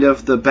kind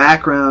of the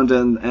background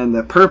and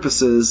the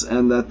purposes,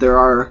 and that there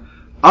are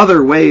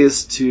other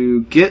ways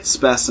to get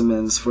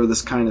specimens for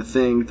this kind of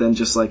thing than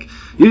just like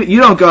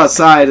you don't go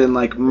outside and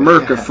like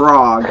murk a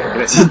frog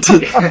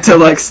to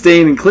like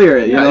stain and clear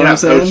it. You know You're what I'm not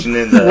saying? poaching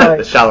in the, Right.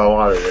 the shallow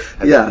water.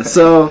 Yeah.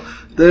 So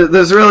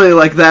there's really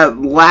like that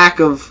lack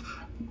of,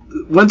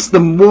 once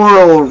the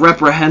moral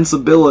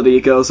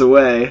reprehensibility goes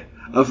away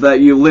of that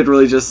you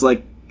literally just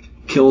like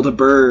killed a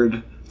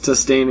bird to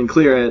stain and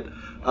clear it,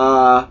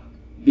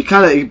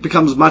 it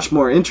becomes much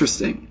more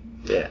interesting.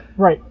 Yeah.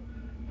 Right.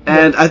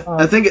 And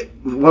I think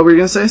what were you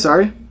gonna say?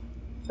 Sorry.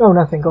 Oh,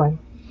 nothing. Go ahead.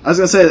 I was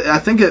gonna say I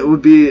think it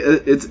would be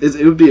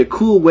it would be a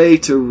cool way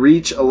to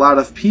reach a lot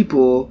of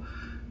people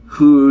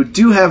who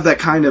do have that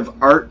kind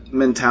of artist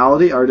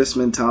mentality,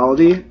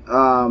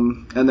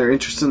 and they're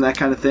interested in that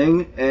kind of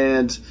thing,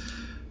 and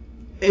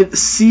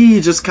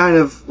see just kind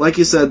of, like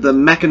you said, the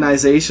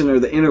mechanization or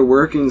the inner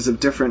workings of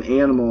different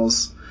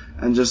animals,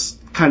 and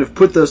just kind of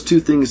put those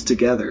two things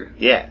together.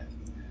 Yeah.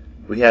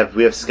 We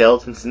have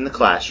skeletons in the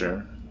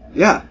classroom.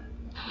 Yeah.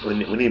 We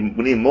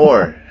need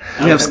more.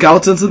 We have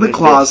skeletons in the We need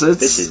closets.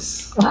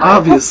 Fishes.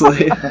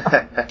 Obviously.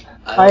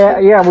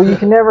 Well, you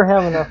can never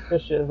have enough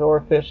fishes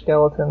or fish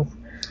skeletons.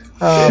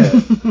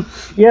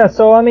 Yeah,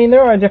 so I mean,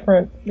 there are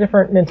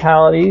different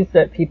mentalities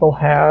that people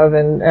have,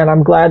 and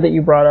I'm glad that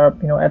you brought up,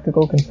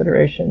 ethical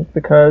considerations,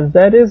 because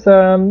that is,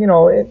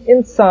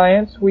 in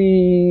science,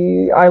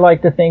 I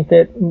like to think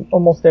that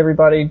almost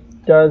everybody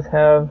does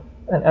have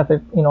an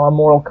ethic, a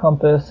moral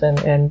compass,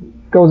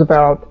 and goes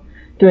about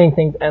doing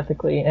things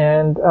ethically,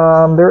 and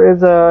there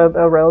is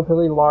a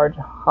relatively large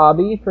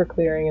hobby for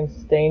clearing and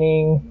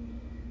staining.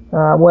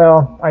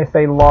 Well, I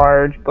say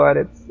large, but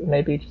it's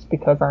maybe just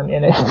because I'm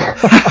in it.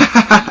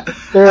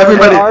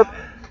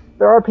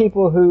 There are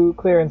people who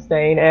clear and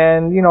stain,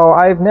 and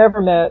I've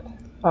never met.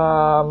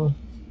 I'm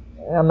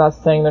not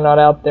saying they're not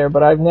out there,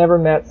 but I've never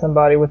met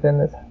somebody within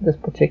this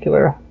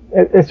particular.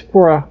 It's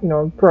for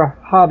a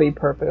hobby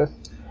purpose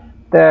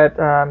that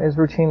is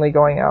routinely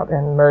going out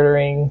and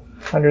murdering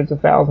hundreds of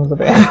thousands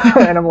of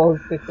animals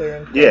to clear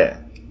and stain. Yeah.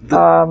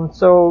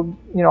 So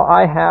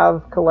I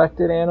have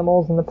collected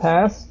animals in the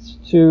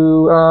past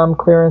to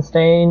clear and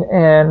stain,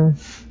 and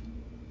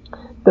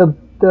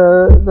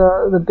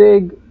the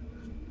big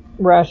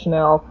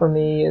rationale for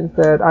me is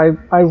that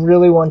I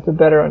really want to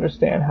better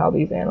understand how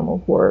these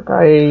animals work.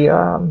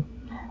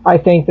 I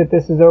think that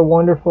this is a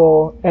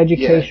wonderful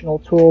educational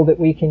tool that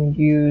we can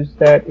use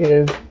that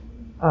is,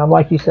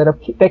 like you said,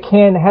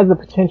 that has the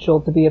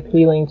potential to be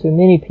appealing to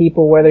many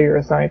people, whether you're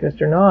a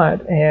scientist or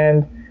not.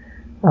 And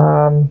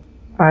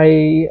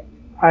I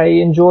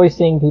enjoy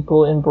seeing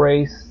people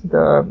embrace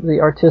the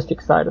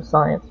artistic side of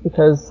science,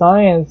 because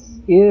science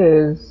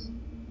is,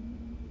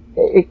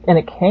 and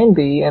it can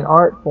be, an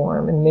art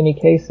form in many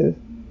cases.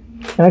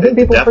 And I think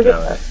people forget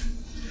that.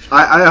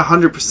 I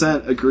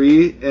 100%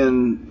 agree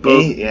in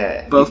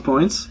both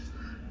points.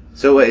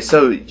 So wait,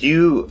 so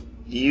you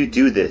you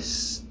do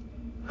this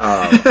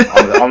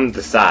on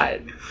the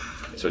side.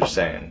 That's what you're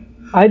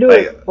saying. I do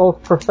it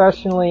both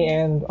professionally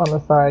and on the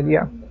side.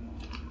 Yeah.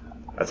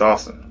 That's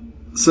awesome.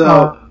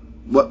 So,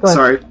 what?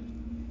 Sorry.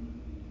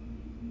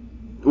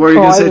 What were you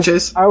going to say,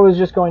 Chase? I was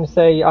just going to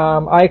say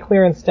I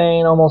clear and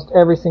stain almost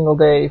every single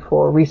day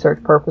for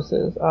research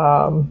purposes.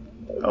 Oh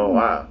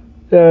wow.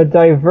 The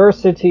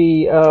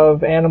diversity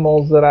of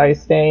animals that I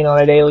stain on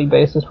a daily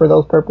basis for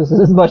those purposes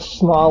is much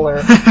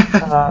smaller.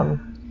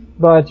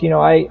 But,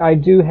 I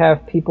do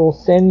have people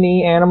send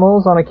me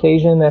animals on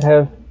occasion that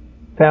have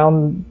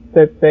found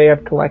that they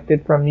have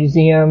collected from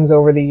museums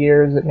over the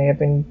years that may have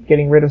been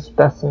getting rid of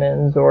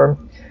specimens, or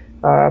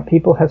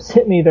people have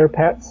sent me their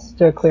pets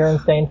to clear and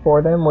stain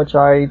for them, which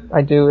I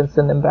do and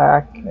send them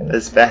back.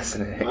 That's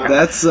fascinating.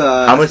 That's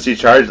how much do you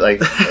charge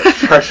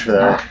for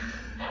that?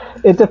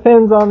 It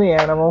depends on the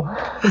animal,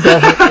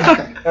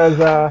 definitely, because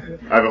I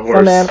have a horse.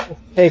 Some animals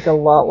take a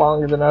lot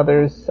longer than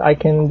others. I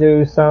can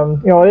do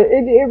some,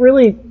 it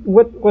really,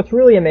 what's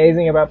really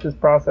amazing about this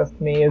process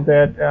to me is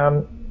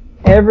that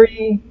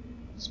every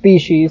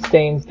species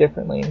stains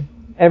differently.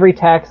 Every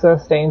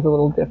taxa stains a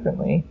little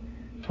differently.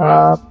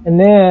 And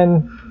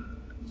then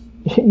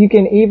you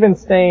can even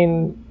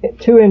stain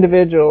two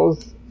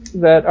individuals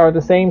that are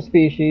the same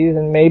species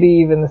and maybe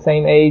even the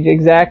same age,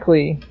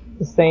 exactly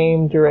the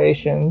same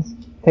durations,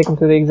 take them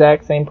through the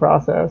exact same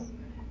process,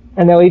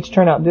 and they'll each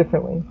turn out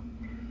differently.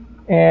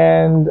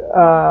 And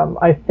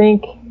I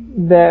think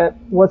that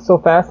what's so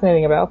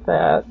fascinating about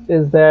that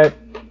is that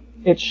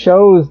it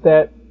shows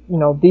that,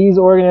 these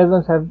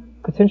organisms have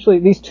potentially,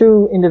 these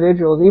two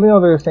individuals, even though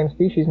they're the same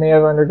species, may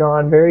have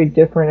undergone very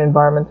different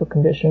environmental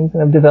conditions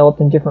and have developed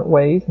in different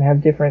ways and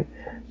have different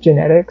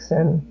genetics,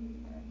 and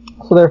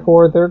so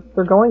therefore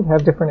they're going to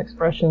have different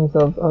expressions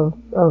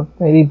of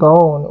maybe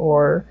bone,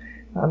 or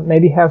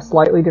maybe have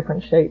slightly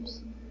different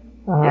shapes.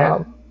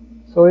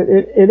 So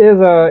it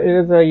is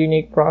a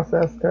unique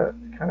process to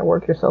kind of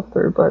work yourself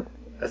through, but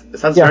it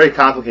sounds very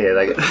complicated.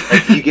 Like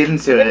you get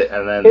into it,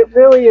 and then it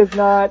really is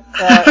not.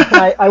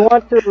 I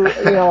want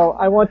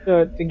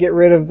to get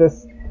rid of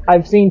this.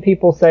 I've seen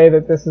people say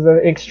that this is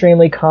an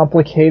extremely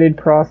complicated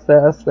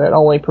process that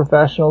only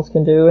professionals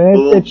can do,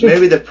 and it's just,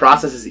 maybe the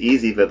process is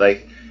easy, but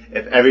like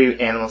if every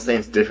animal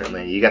stains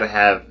differently, you got to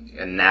have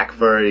a knack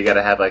for it. You got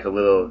to have like a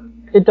little.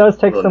 It does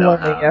take some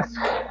learning, yes.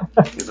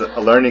 It's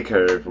a learning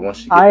curve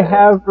once you get I there.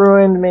 have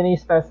ruined many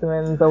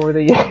specimens over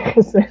the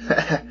years,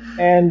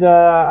 and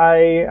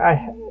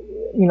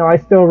I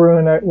still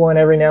ruin one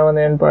every now and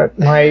then, but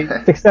my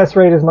success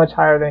rate is much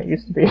higher than it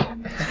used to be.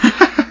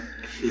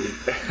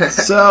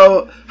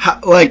 So,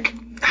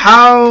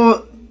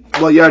 how?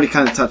 Well, you already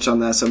kind of touched on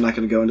that, so I'm not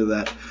going to go into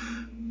that.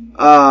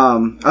 I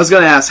was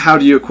going to ask, how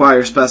do you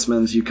acquire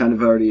specimens? You kind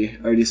of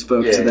already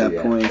spoke to that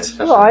point.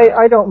 Well,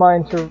 I don't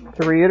mind to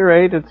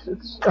reiterate.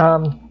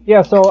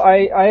 So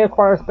I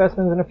acquire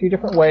specimens in a few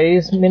different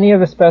ways. Many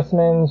of the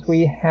specimens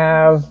we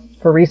have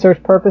for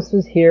research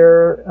purposes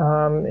here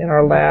in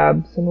our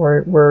labs, and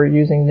we're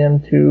using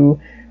them to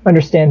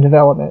understand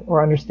development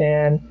or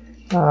understand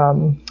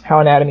how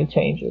anatomy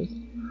changes.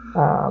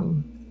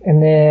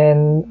 And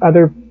then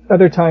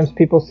other times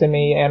people send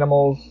me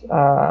animals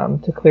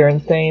to clear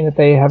and stain that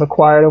they have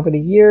acquired over the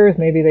years.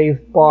 Maybe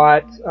they've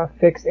bought a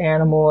fixed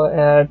animal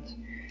at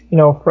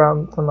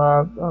from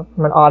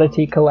an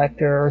oddity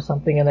collector or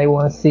something, and they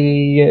want to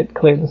see it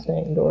cleared and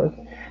stained. Or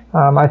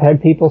I've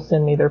had people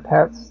send me their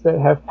pets that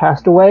have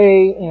passed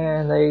away,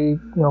 and they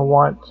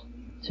want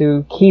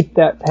to keep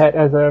that pet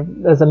as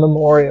a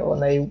memorial,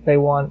 and they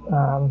want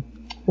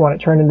it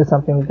turned into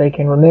something that they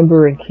can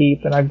remember and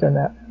keep, and I've done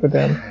that for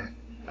them.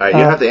 All right,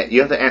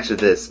 you have to answer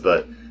this,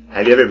 but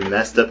have you ever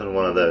messed up in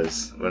one of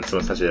those when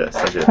someone sent you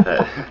a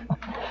pet?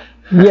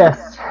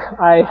 Yes,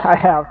 I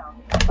have.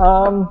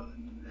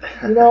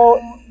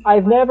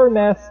 I've never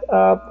messed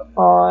up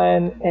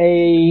on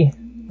a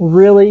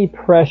really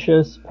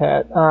precious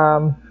pet.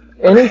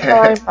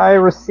 Anytime I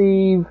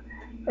receive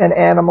an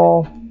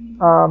animal,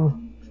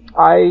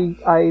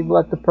 I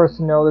let the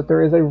person know that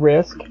there is a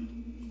risk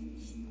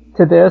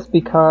to this,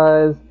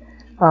 because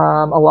a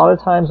lot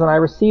of times when I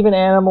receive an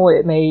animal,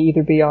 it may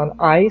either be on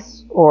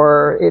ice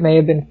or it may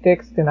have been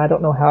fixed, and I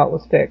don't know how it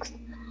was fixed.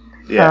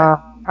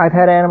 Yeah. I've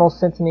had animals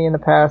sent to me in the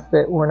past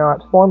that were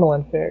not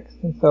formalin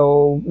fixed, and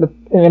so the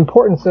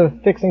importance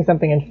of fixing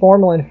something in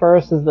formalin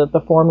first is that the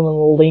formalin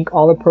will link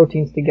all the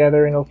proteins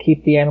together and it'll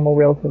keep the animal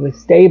relatively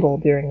stable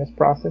during this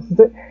process.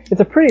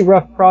 It's a pretty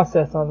rough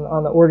process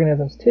on the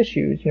organism's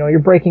tissues. You're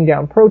breaking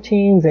down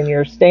proteins and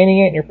you're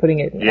staining it and you're putting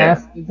it in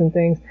acids and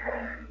things.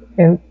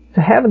 And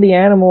to have the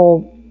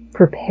animal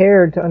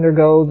prepared to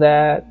undergo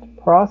that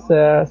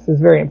process is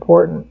very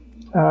important.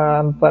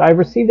 But I've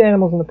received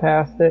animals in the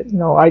past that,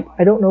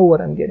 I don't know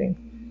what I'm getting.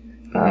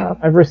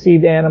 I've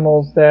received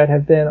animals that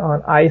have been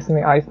on ice and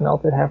the ice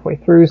melted halfway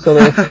through, so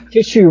there's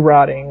tissue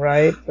rotting,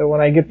 right? So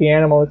when I get the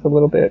animal, it's a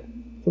little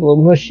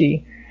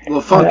mushy. A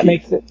little funky. That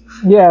makes it,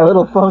 a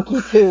little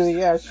funky too,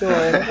 yeah, sure.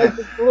 And it makes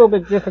it a little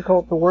bit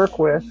difficult to work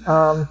with.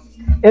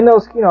 In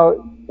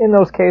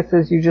those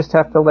cases, you just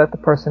have to let the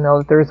person know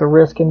that there is a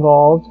risk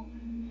involved.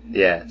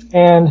 Yeah.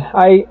 And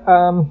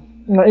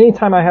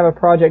anytime I have a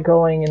project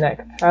going in that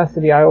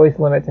capacity, I always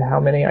limit to how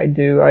many I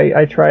do.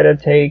 I try to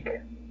take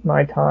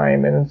my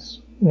time and,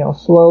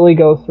 slowly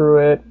go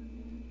through it.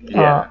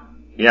 Yeah.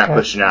 You're not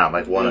pushing out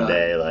like one a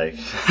day, like.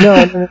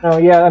 No.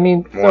 Yeah, I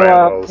mean, More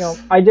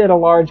animals. I did a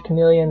large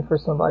chameleon for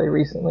somebody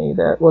recently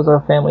that was a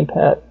family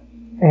pet,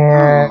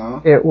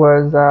 and it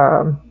was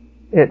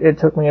it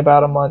took me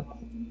about a month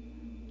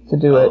to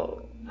do it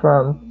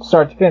from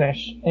start to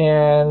finish,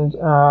 and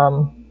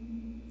I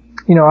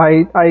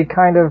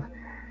kind of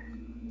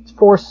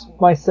forced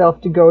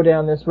myself to go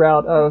down this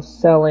route of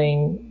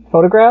selling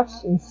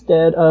photographs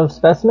instead of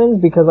specimens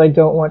because I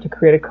don't want to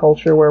create a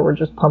culture where we're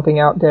just pumping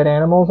out dead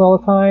animals all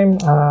the time.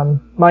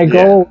 My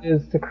goal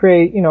is to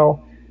create,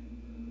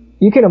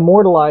 you can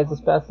immortalize a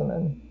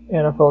specimen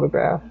in a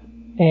photograph,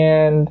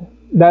 and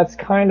that's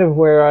kind of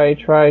where I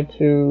try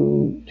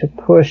to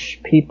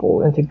push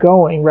people into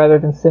going rather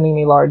than sending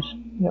me large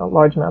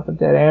amounts of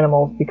dead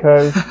animals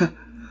because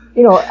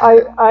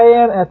I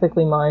am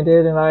ethically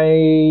minded, and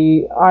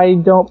I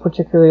don't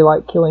particularly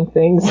like killing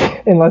things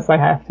unless I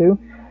have to.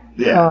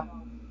 Yeah.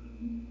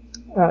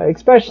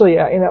 Especially,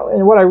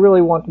 and what I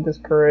really want to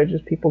discourage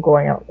is people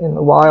going out in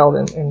the wild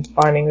and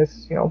finding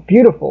this,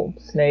 beautiful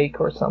snake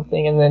or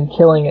something and then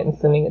killing it and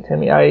sending it to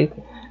me. I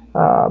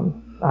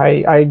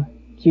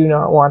do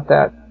not want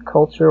that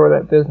culture or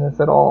that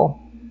business at all.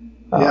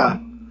 I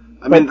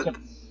mean,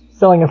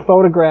 selling a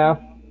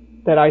photograph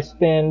that I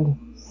spend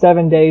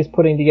 7 days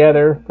putting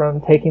together,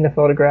 from taking the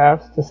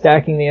photographs to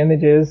stacking the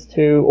images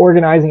to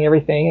organizing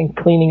everything and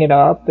cleaning it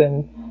up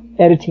and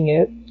editing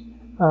it,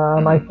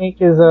 I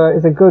think is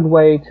a good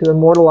way to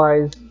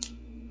immortalize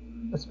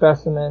a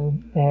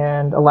specimen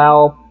and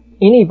allow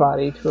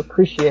anybody to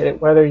appreciate it,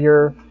 whether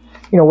you're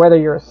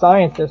a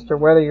scientist or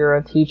whether you're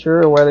a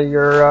teacher or whether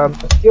you're a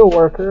steel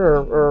worker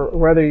or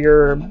whether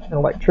you're an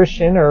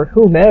electrician or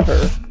whomever.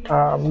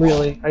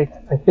 Really, I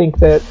think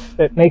that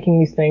making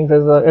these things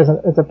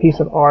as a piece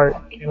of art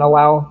can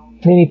allow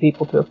many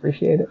people to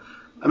appreciate it.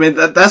 I mean,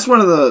 that's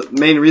one of the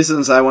main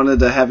reasons I wanted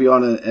to have you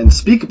on and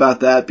speak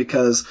about that,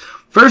 because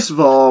first of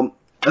all,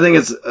 I think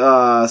it's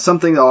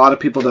something that a lot of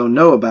people don't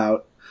know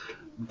about.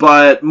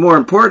 But more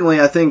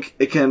importantly, I think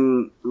it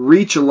can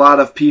reach a lot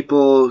of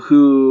people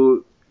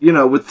who,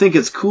 would think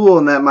it's cool,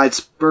 and that might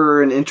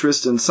spur an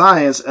interest in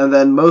science. And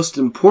then most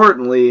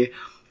importantly,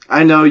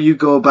 I know you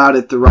go about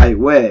it the right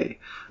way.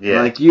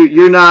 Yeah. Like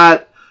you're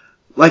not,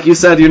 like you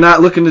said, you're not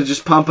looking to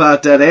just pump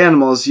out dead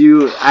animals.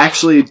 You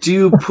actually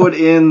do put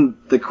in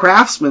the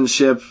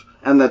craftsmanship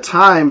and the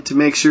time to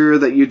make sure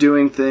that you're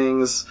doing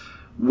things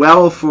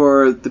well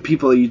for the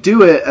people you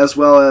do it, as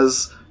well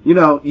as,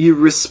 you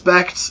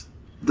respect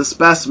the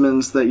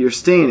specimens that you're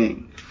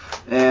staining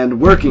and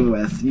working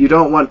with. You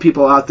don't want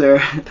people out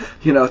there,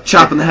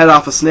 chopping the head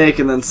off a snake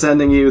and then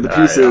sending you the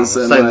pieces.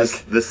 And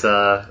this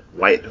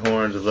white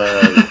horns of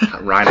a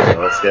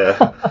rhino. Let's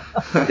go.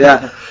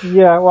 Yeah.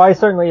 Yeah, well, I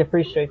certainly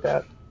appreciate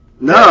that.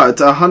 No,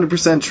 it's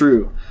 100%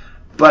 true.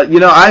 But,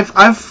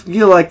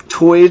 I've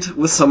toyed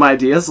with some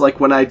ideas. Like,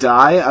 when I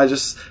die,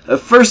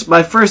 my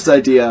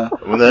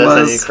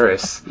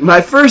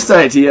first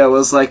idea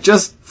was,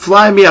 just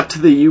fly me up to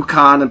the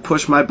Yukon and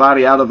push my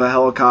body out of a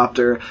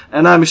helicopter,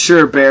 and I'm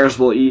sure bears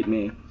will eat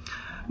me.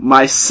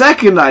 My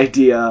second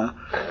idea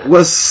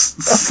was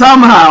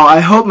somehow, I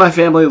hope my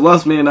family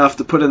loves me enough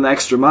to put in the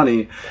extra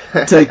money,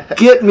 to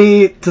get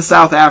me to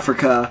South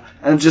Africa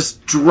and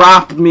just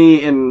drop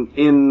me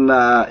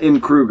in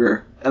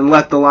Kruger and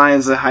let the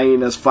lions and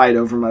hyenas fight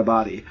over my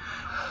body.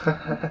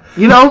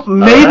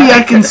 Maybe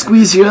I can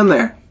squeeze you in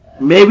there.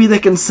 Maybe they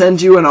can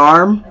send you an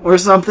arm or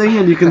something,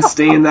 and you can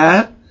stain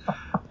that.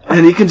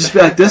 And you can just be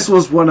like, this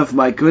was one of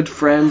my good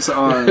friend's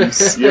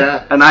arms.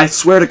 Yeah. And I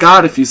swear to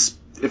God, if you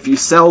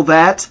sell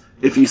that,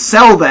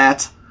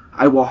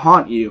 I will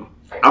haunt you.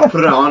 I'll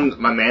put it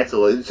on my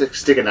mantle. It's just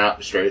sticking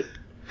out straight.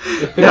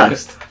 Yeah,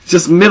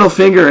 just middle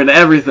finger and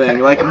everything.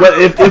 Like,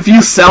 if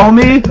you sell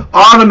me,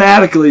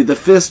 automatically the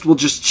fist will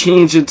just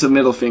change into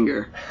middle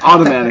finger.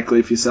 Automatically,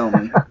 if you sell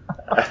me.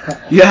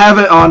 You have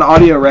it on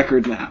audio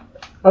record now.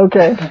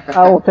 Okay,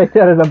 I will take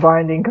that as a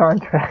binding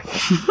contract.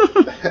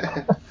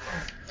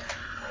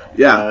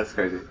 Yeah. That's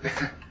crazy.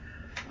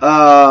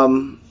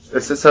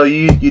 So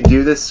you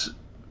do this.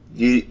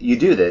 You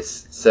do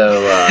this.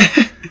 So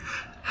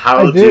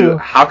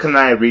how can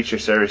I reach your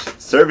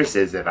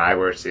services if I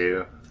were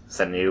to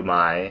send you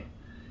my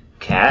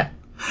cat?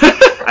 We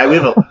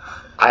have a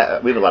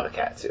lot of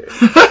cats here.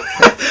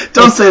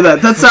 Don't say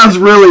that. That sounds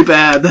really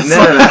bad. No.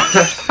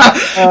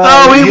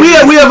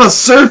 We have a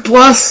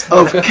surplus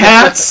of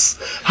cats.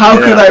 How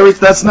could I reach?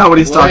 That's not what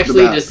he's talking about.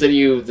 We'll actually just send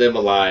you them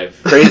alive.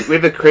 We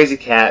have a crazy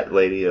cat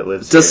lady that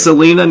lives Does here.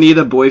 Selena need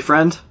a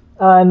boyfriend?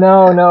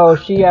 No.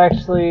 She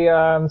actually,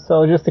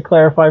 so just to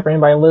clarify for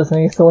anybody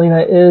listening,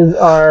 Selena is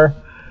our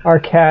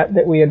cat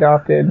that we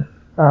adopted.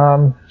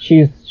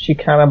 She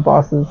kind of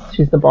bosses,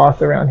 she's the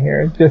boss around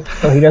here, just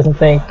so he doesn't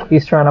think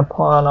he's trying to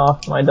pawn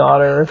off my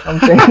daughter or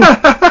something.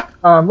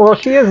 Well,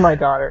 she is my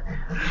daughter.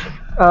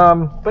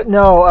 But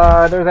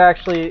no, there's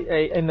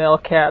actually a male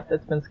cat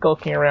that's been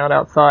skulking around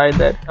outside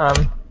that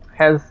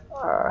has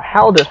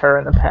howled at her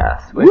in the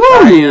past. Which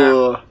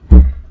I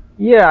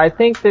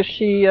think that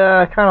she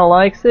kind of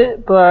likes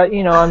it, but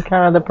I'm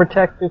kind of the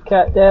protective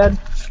cat dad.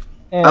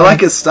 And I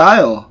like his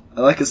style.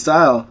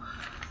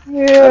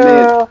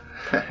 Yeah.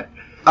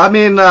 I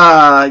mean,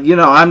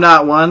 I'm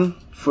not one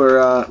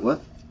for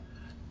what?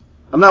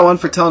 I'm not one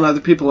for telling other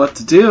people what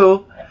to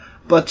do,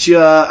 but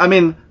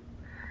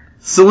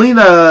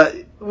Selena,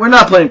 we're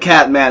not playing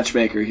cat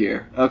matchmaker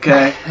here,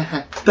 okay?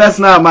 That's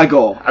not my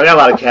goal. I got a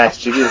lot of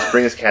cats. You can just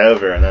bring this cat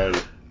over and then.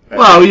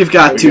 Well, you've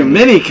got too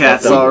many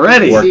cats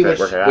already.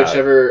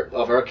 Whichever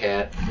of our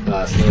cat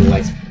Selena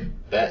likes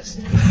best.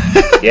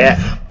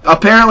 Yeah.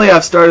 Apparently,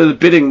 I've started a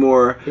bidding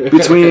war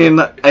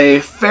between a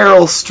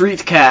feral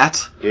street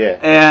cat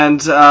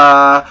and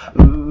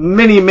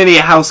many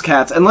house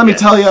cats. And let me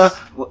tell you,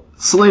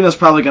 Selena's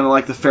probably going to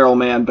like the feral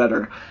man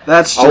better.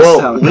 That's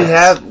just how it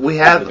is. We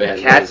have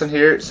cats in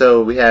here.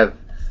 So we have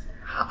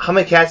how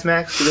many cats,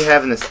 Max? Do we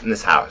have in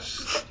this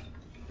house?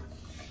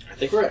 I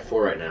think we're at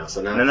 4 right now.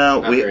 So no.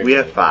 We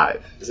have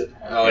 5. Is it?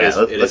 Oh, it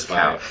is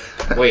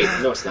 5. Wait,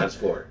 no, it's not. It's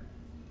 4.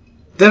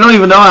 They don't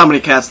even know how many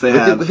cats they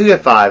have. We think we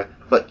have 5,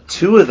 but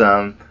 2 of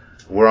them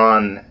were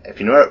on. If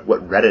you know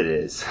what Reddit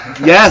is.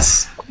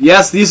 Yes,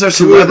 these are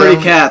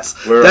celebrity cats.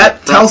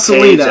 That tells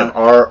Selena.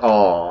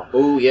 RL.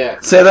 Oh yeah.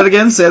 Say that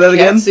again.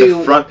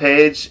 The front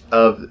page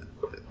of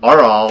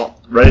RL.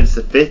 Reddit's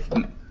the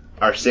 5th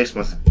or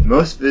 6th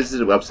most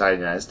visited website in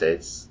the United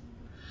States.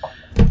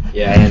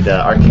 Yeah. And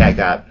our cat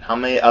got how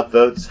many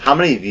upvotes? How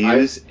many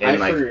views in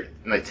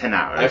like 10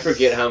 hours? I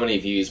forget how many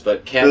views,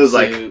 but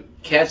Katsu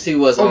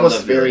was on the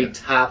very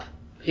top.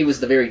 He was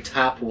the very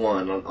top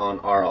one on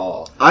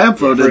RL. I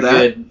upvoted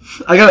that.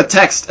 I got a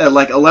text at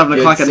like 11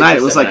 o'clock at night.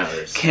 It was like,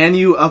 "Can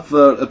you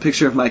upvote a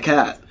picture of my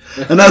cat?"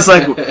 And I was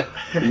like,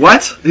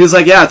 "What?" He was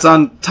like, "Yeah, it's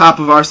on top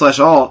of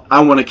r/all. I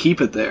want to keep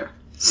it there."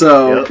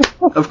 So,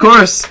 of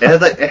course,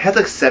 it had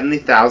like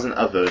 70,000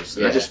 upvotes.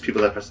 Not just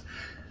people that.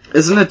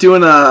 Isn't it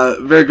doing a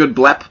very good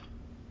blep?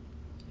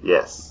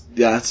 Yes.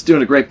 Yeah, it's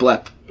doing a great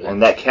blep.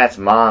 And that cat's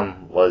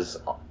mom was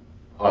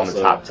on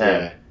the top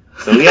 10. Yeah.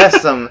 So we have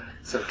some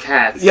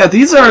cats. Yeah,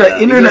 these are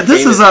internet.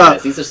 These are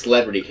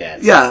celebrity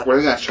cats. Yeah,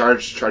 we're gonna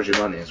charge you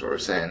money. Is what we're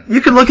saying.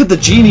 You can look at the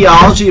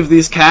genealogy of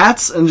these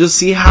cats and just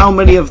see how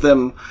many of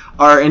them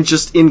are in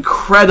just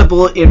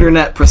incredible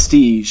internet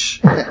prestige.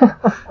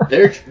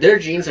 Their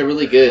genes are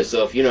really good.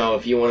 So if you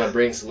want to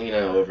bring Selena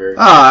over.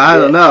 I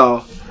don't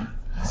know.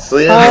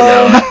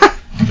 Selena,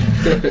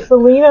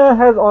 Selena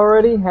has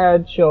already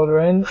had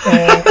children,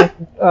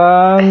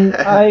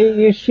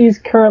 and she's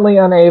currently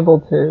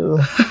unable to.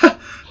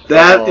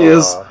 That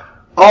is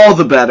all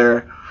the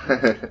better.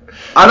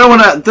 I don't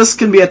want to. This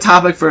can be a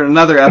topic for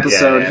another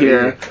episode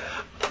here,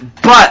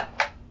 but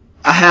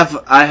I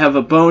have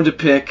a bone to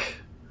pick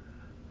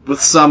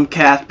with some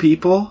cat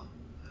people,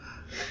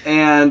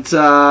 and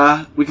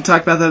we can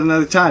talk about that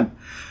another time.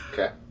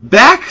 Okay.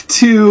 Back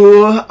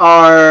to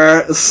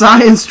our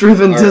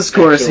science-driven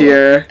discourse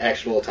here.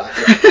 Actual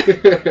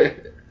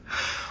topic.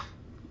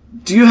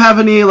 Do you have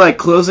any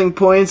closing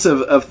points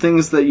of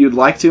things that you'd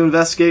like to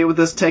investigate with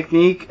this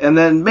technique? And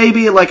then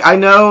maybe I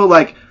know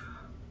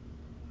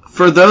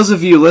for those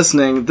of you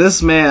listening,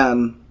 this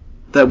man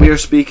that we are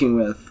speaking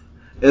with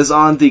is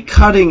on the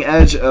cutting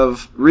edge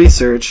of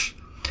research.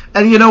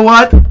 And you know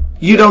what?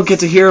 You don't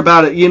get to hear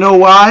about it. You know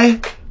why?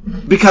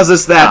 Because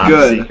it's that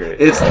good. Secret.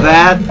 It's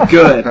that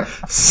good.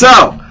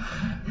 So,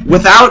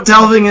 without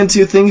delving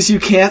into things you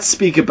can't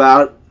speak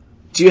about,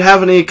 do you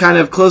have any kind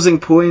of closing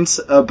points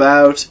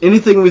about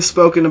anything we've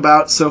spoken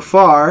about so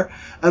far,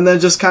 and then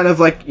just kind of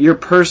your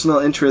personal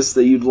interests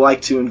that you'd like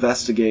to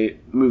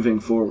investigate moving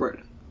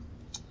forward?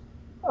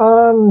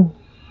 You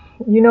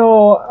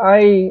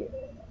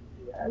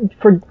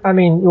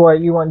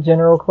want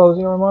general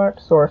closing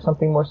remarks or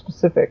something more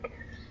specific?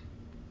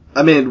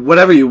 I mean,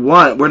 whatever you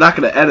want. We're not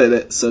going to edit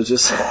it, so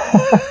just...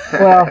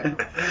 Well, we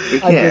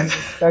I didn't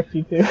expect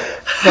you to.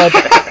 But,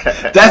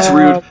 That's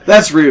rude.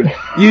 That's rude.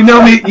 You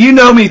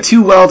know me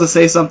too well to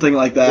say something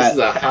like that. This is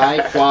a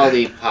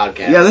high-quality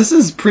podcast. Yeah, this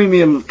is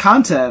premium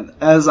content,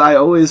 as I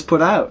always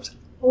put out.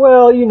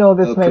 Well,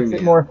 this makes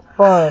it more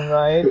fun,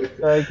 right?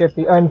 Get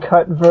the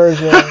uncut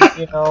version,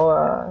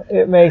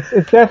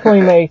 it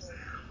definitely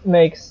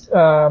makes,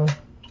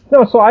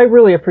 so I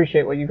really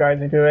appreciate what you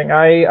guys are doing.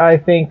 I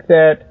think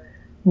that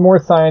more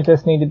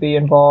scientists need to be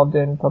involved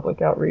in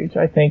public outreach.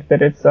 I think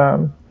that it's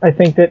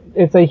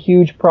a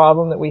huge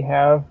problem that we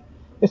have,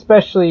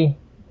 especially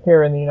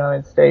here in the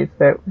United States,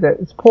 that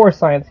it's poor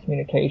science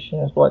communication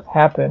is what's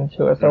happened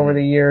to us over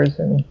the years,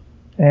 and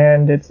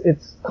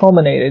it's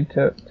culminated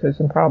to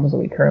some problems that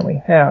we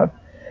currently have.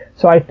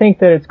 So I think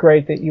that it's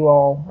great that you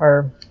all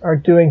are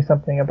doing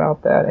something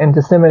about that and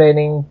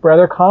disseminating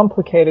rather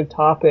complicated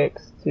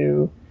topics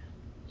to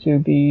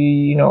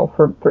be,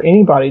 for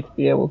anybody to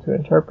be able to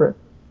interpret.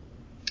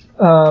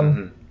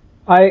 I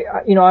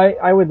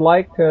would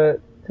like to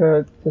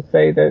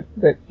say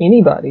that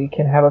anybody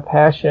can have a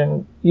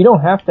passion. You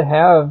don't have to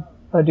have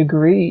a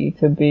degree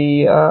to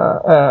be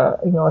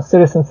a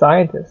citizen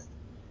scientist.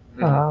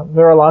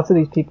 There are lots of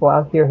these people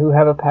out here who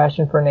have a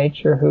passion for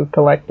nature, who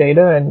collect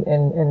data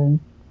and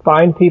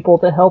find people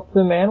to help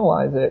them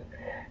analyze it.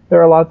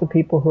 There are lots of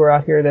people who are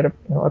out here that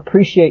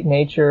appreciate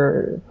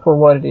nature for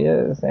what it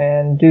is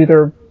and do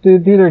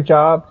their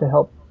job to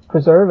help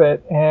preserve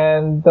it.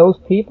 And those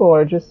people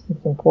are just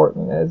as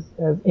important as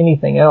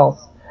anything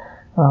else.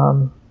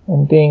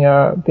 And being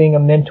a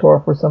mentor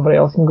for somebody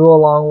else can go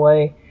a long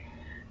way.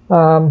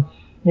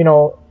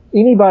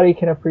 Anybody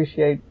can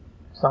appreciate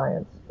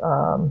science.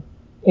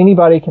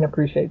 Anybody can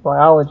appreciate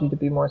biology, to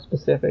be more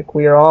specific.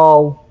 We are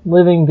all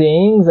living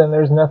beings, and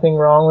there's nothing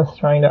wrong with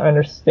trying to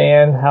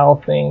understand how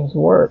things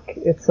work.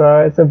 It's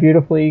a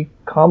beautifully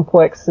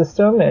complex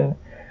system, and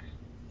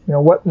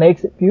what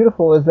makes it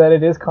beautiful is that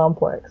it is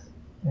complex,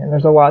 and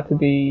there's a lot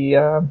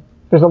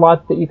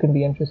that you can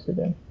be interested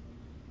in.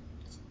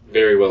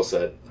 Very well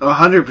said.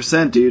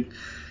 100%, dude.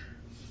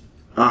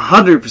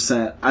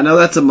 100%. I know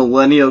that's a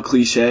millennial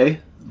cliche,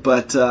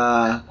 but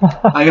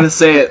I'm gonna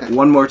say it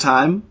one more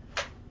time.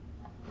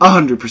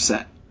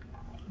 100%.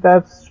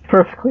 That's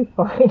perfectly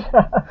fine.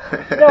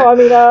 No, I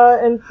mean,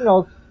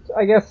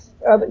 I guess,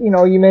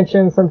 you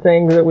mentioned some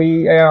things that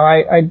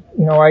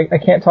I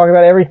can't talk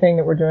about everything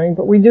that we're doing,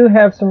 but we do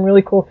have some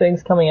really cool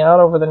things coming out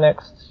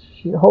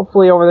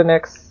hopefully over the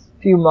next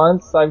few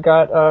months. I've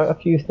got a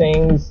few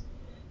things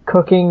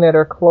cooking that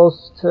are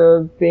close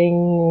to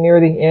being near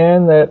the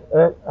end that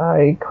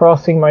I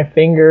crossing my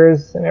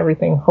fingers and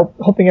everything,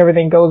 hoping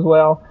everything goes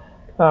well.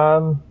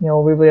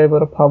 We'll be able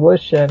to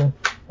publish and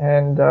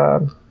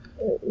it'll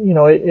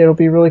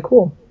be really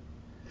cool.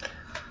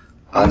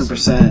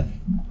 100%.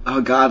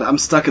 Oh God, I'm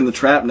stuck in the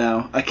trap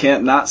now. I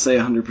can't not say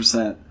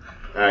 100%.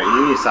 All right,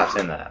 you need to stop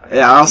saying that.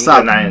 Yeah, I'll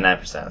stop.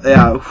 99%.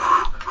 Yeah. All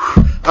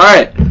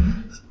right.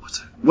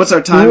 What's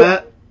our time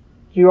at?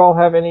 Do you all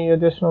have any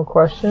additional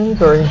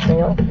questions or anything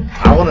else?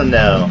 I want to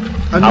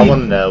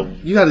know.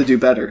 You got to do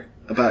better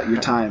about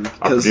your time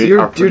because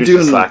you're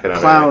doing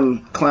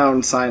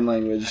clown sign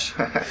language.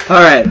 All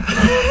right.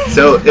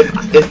 So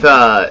if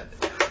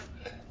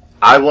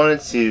I wanted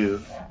to,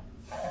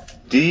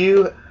 do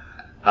you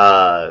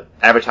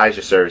advertise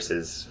your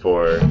services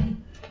for?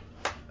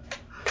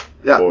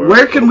 Yeah.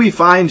 Where can we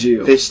find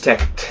you? Fish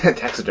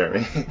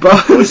taxidermy.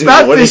 But it's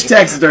not fish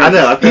taxidermy. I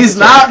know. He's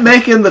not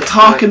making the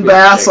talking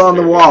bass on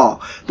the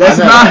wall. That's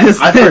not his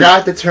thing. I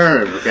forgot the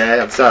term. Okay,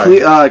 I'm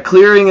sorry.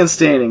 Clearing and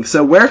staining.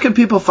 So where can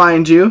people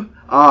find you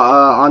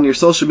on your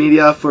social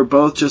media for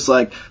both just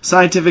like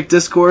scientific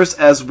discourse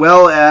as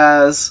well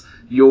as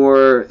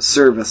your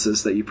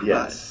services that you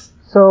provide? Yes.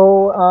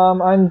 So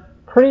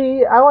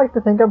I like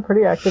to think I'm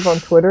pretty active on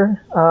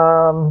Twitter.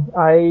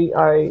 I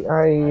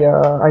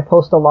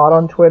post a lot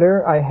on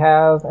Twitter. I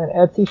have an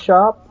Etsy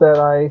shop that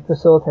I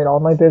facilitate all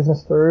my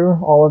business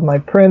through. All of my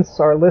prints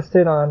are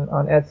listed on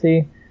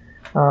Etsy.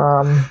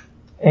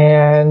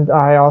 And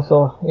I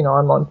also,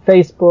 I'm on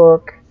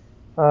Facebook.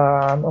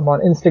 I'm on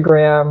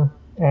Instagram,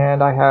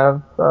 and I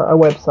have a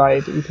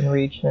website that you can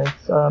reach. And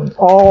it's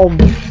all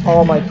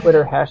my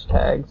Twitter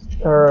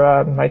hashtags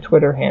or my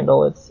Twitter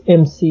handle. It's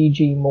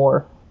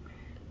MCGMorph.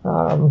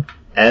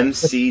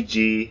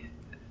 MCG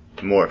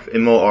Morph.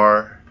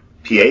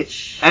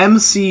 MORPH?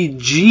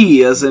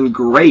 MCG as in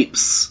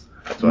grapes.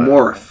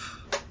 Morph.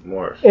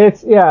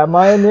 It's,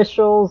 my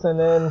initials and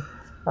then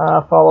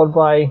followed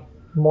by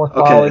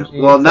morphology.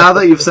 Okay, well, now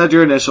that you've said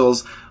your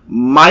initials,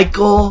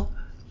 Michael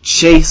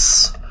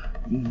Chase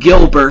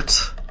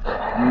Gilbert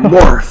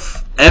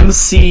Morph.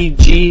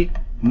 MCG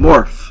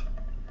Morph.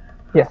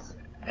 Yes.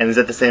 And is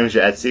that the same as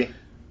your Etsy?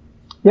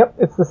 Yep,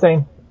 it's the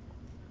same.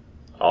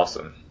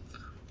 Awesome.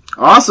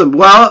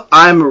 Well,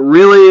 I'm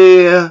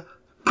really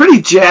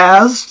pretty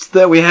jazzed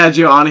that we had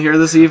you on here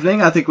this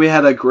evening. I think we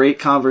had a great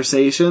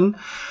conversation.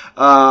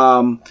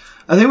 I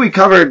think we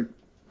covered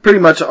pretty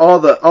much all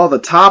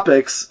the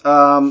topics.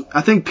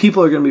 I think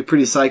people are going to be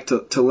pretty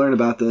psyched to learn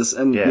about this.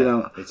 And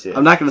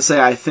I'm not going to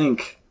say I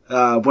think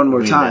one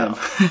more time.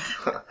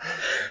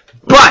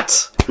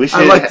 But we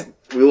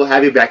will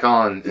have you back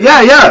on.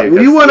 Yeah.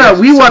 We want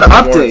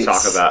updates. To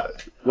talk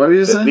about. What were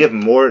you saying? We have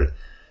more.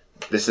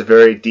 This is a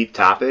very deep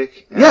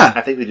topic. Yeah.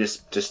 I think we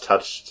just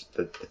touched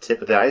the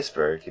tip of the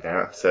iceberg,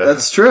 So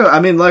that's true. I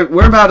mean,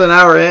 we're about an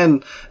hour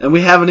in, and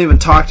we haven't even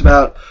talked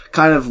about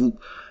kind of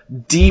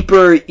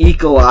deeper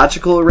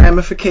ecological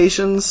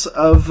ramifications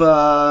of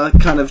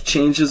kind of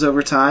changes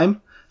over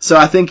time. So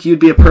I think you'd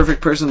be a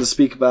perfect person to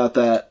speak about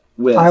that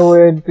with. I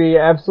would be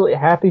absolutely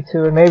happy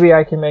to, and maybe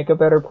I can make a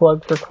better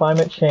plug for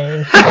climate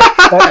change.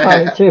 That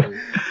kind of too.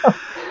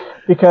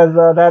 Because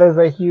that is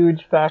a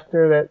huge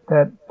factor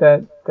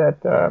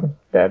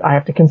that I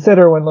have to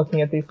consider when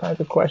looking at these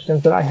kinds of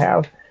questions that I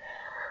have.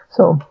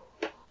 So,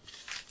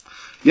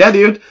 yeah,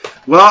 dude.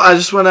 Well, I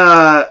just want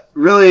to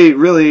really,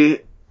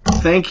 really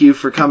thank you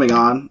for coming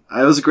on.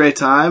 It was a great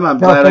time.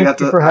 Thank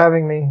you for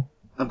having me.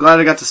 I'm glad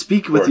I got to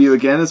speak with you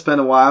again. It's been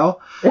a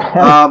while.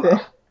 I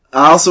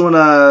also want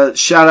to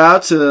shout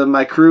out to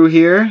my crew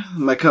here,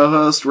 my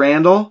co-host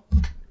Randall.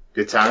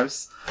 Good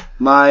times.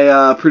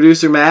 My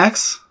producer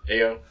Max.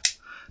 Heyo.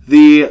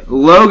 the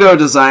logo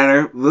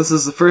designer. This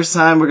is the first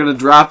time we're going to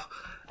drop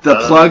the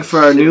plug for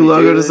our new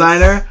logo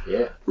designer.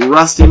 Yeah.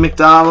 Rusty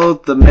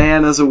McDonald, the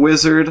man is a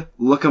wizard.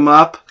 Look him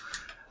up.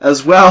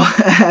 As well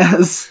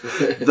as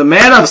the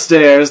man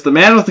upstairs, the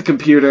man with the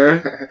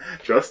computer,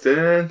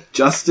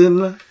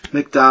 Justin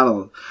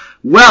McDonald.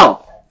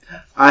 Well,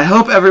 I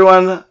hope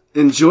everyone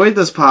enjoyed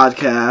this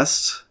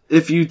podcast.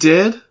 If you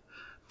did,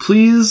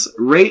 please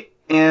rate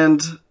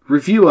and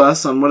review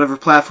us on whatever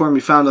platform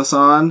you found us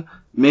on.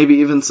 Maybe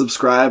even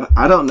subscribe.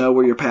 I don't know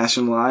where your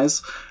passion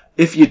lies.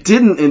 If you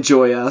didn't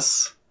enjoy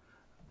us,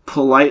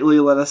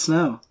 politely let us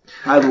know.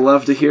 I'd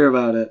love to hear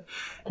about it.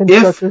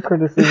 Constructive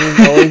criticism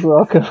is always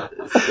welcome.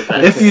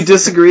 If you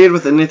disagreed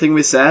with anything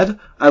we said,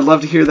 I'd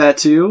love to hear that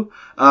too.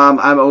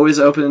 I'm always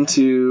open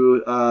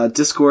to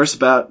discourse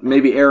about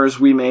maybe errors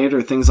we made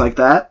or things like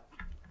that.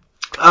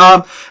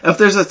 If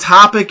there's a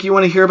topic you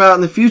want to hear about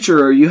in the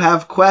future or you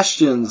have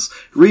questions,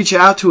 reach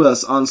out to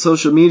us on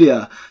social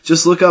media.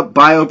 Just look up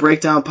Bio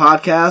Breakdown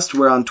Podcast.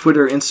 We're on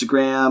Twitter,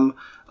 Instagram,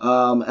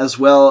 as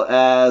well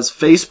as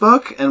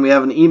Facebook, and we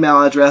have an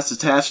email address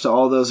attached to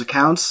all those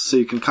accounts, so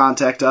you can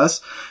contact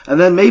us. And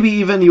then maybe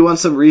even you want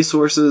some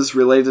resources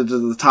related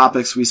to the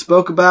topics we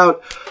spoke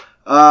about.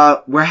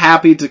 We're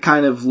happy to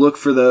kind of look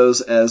for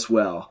those as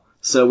well.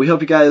 So we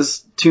hope you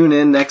guys tune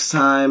in next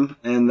time,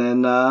 and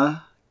then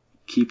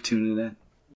keep tuning in.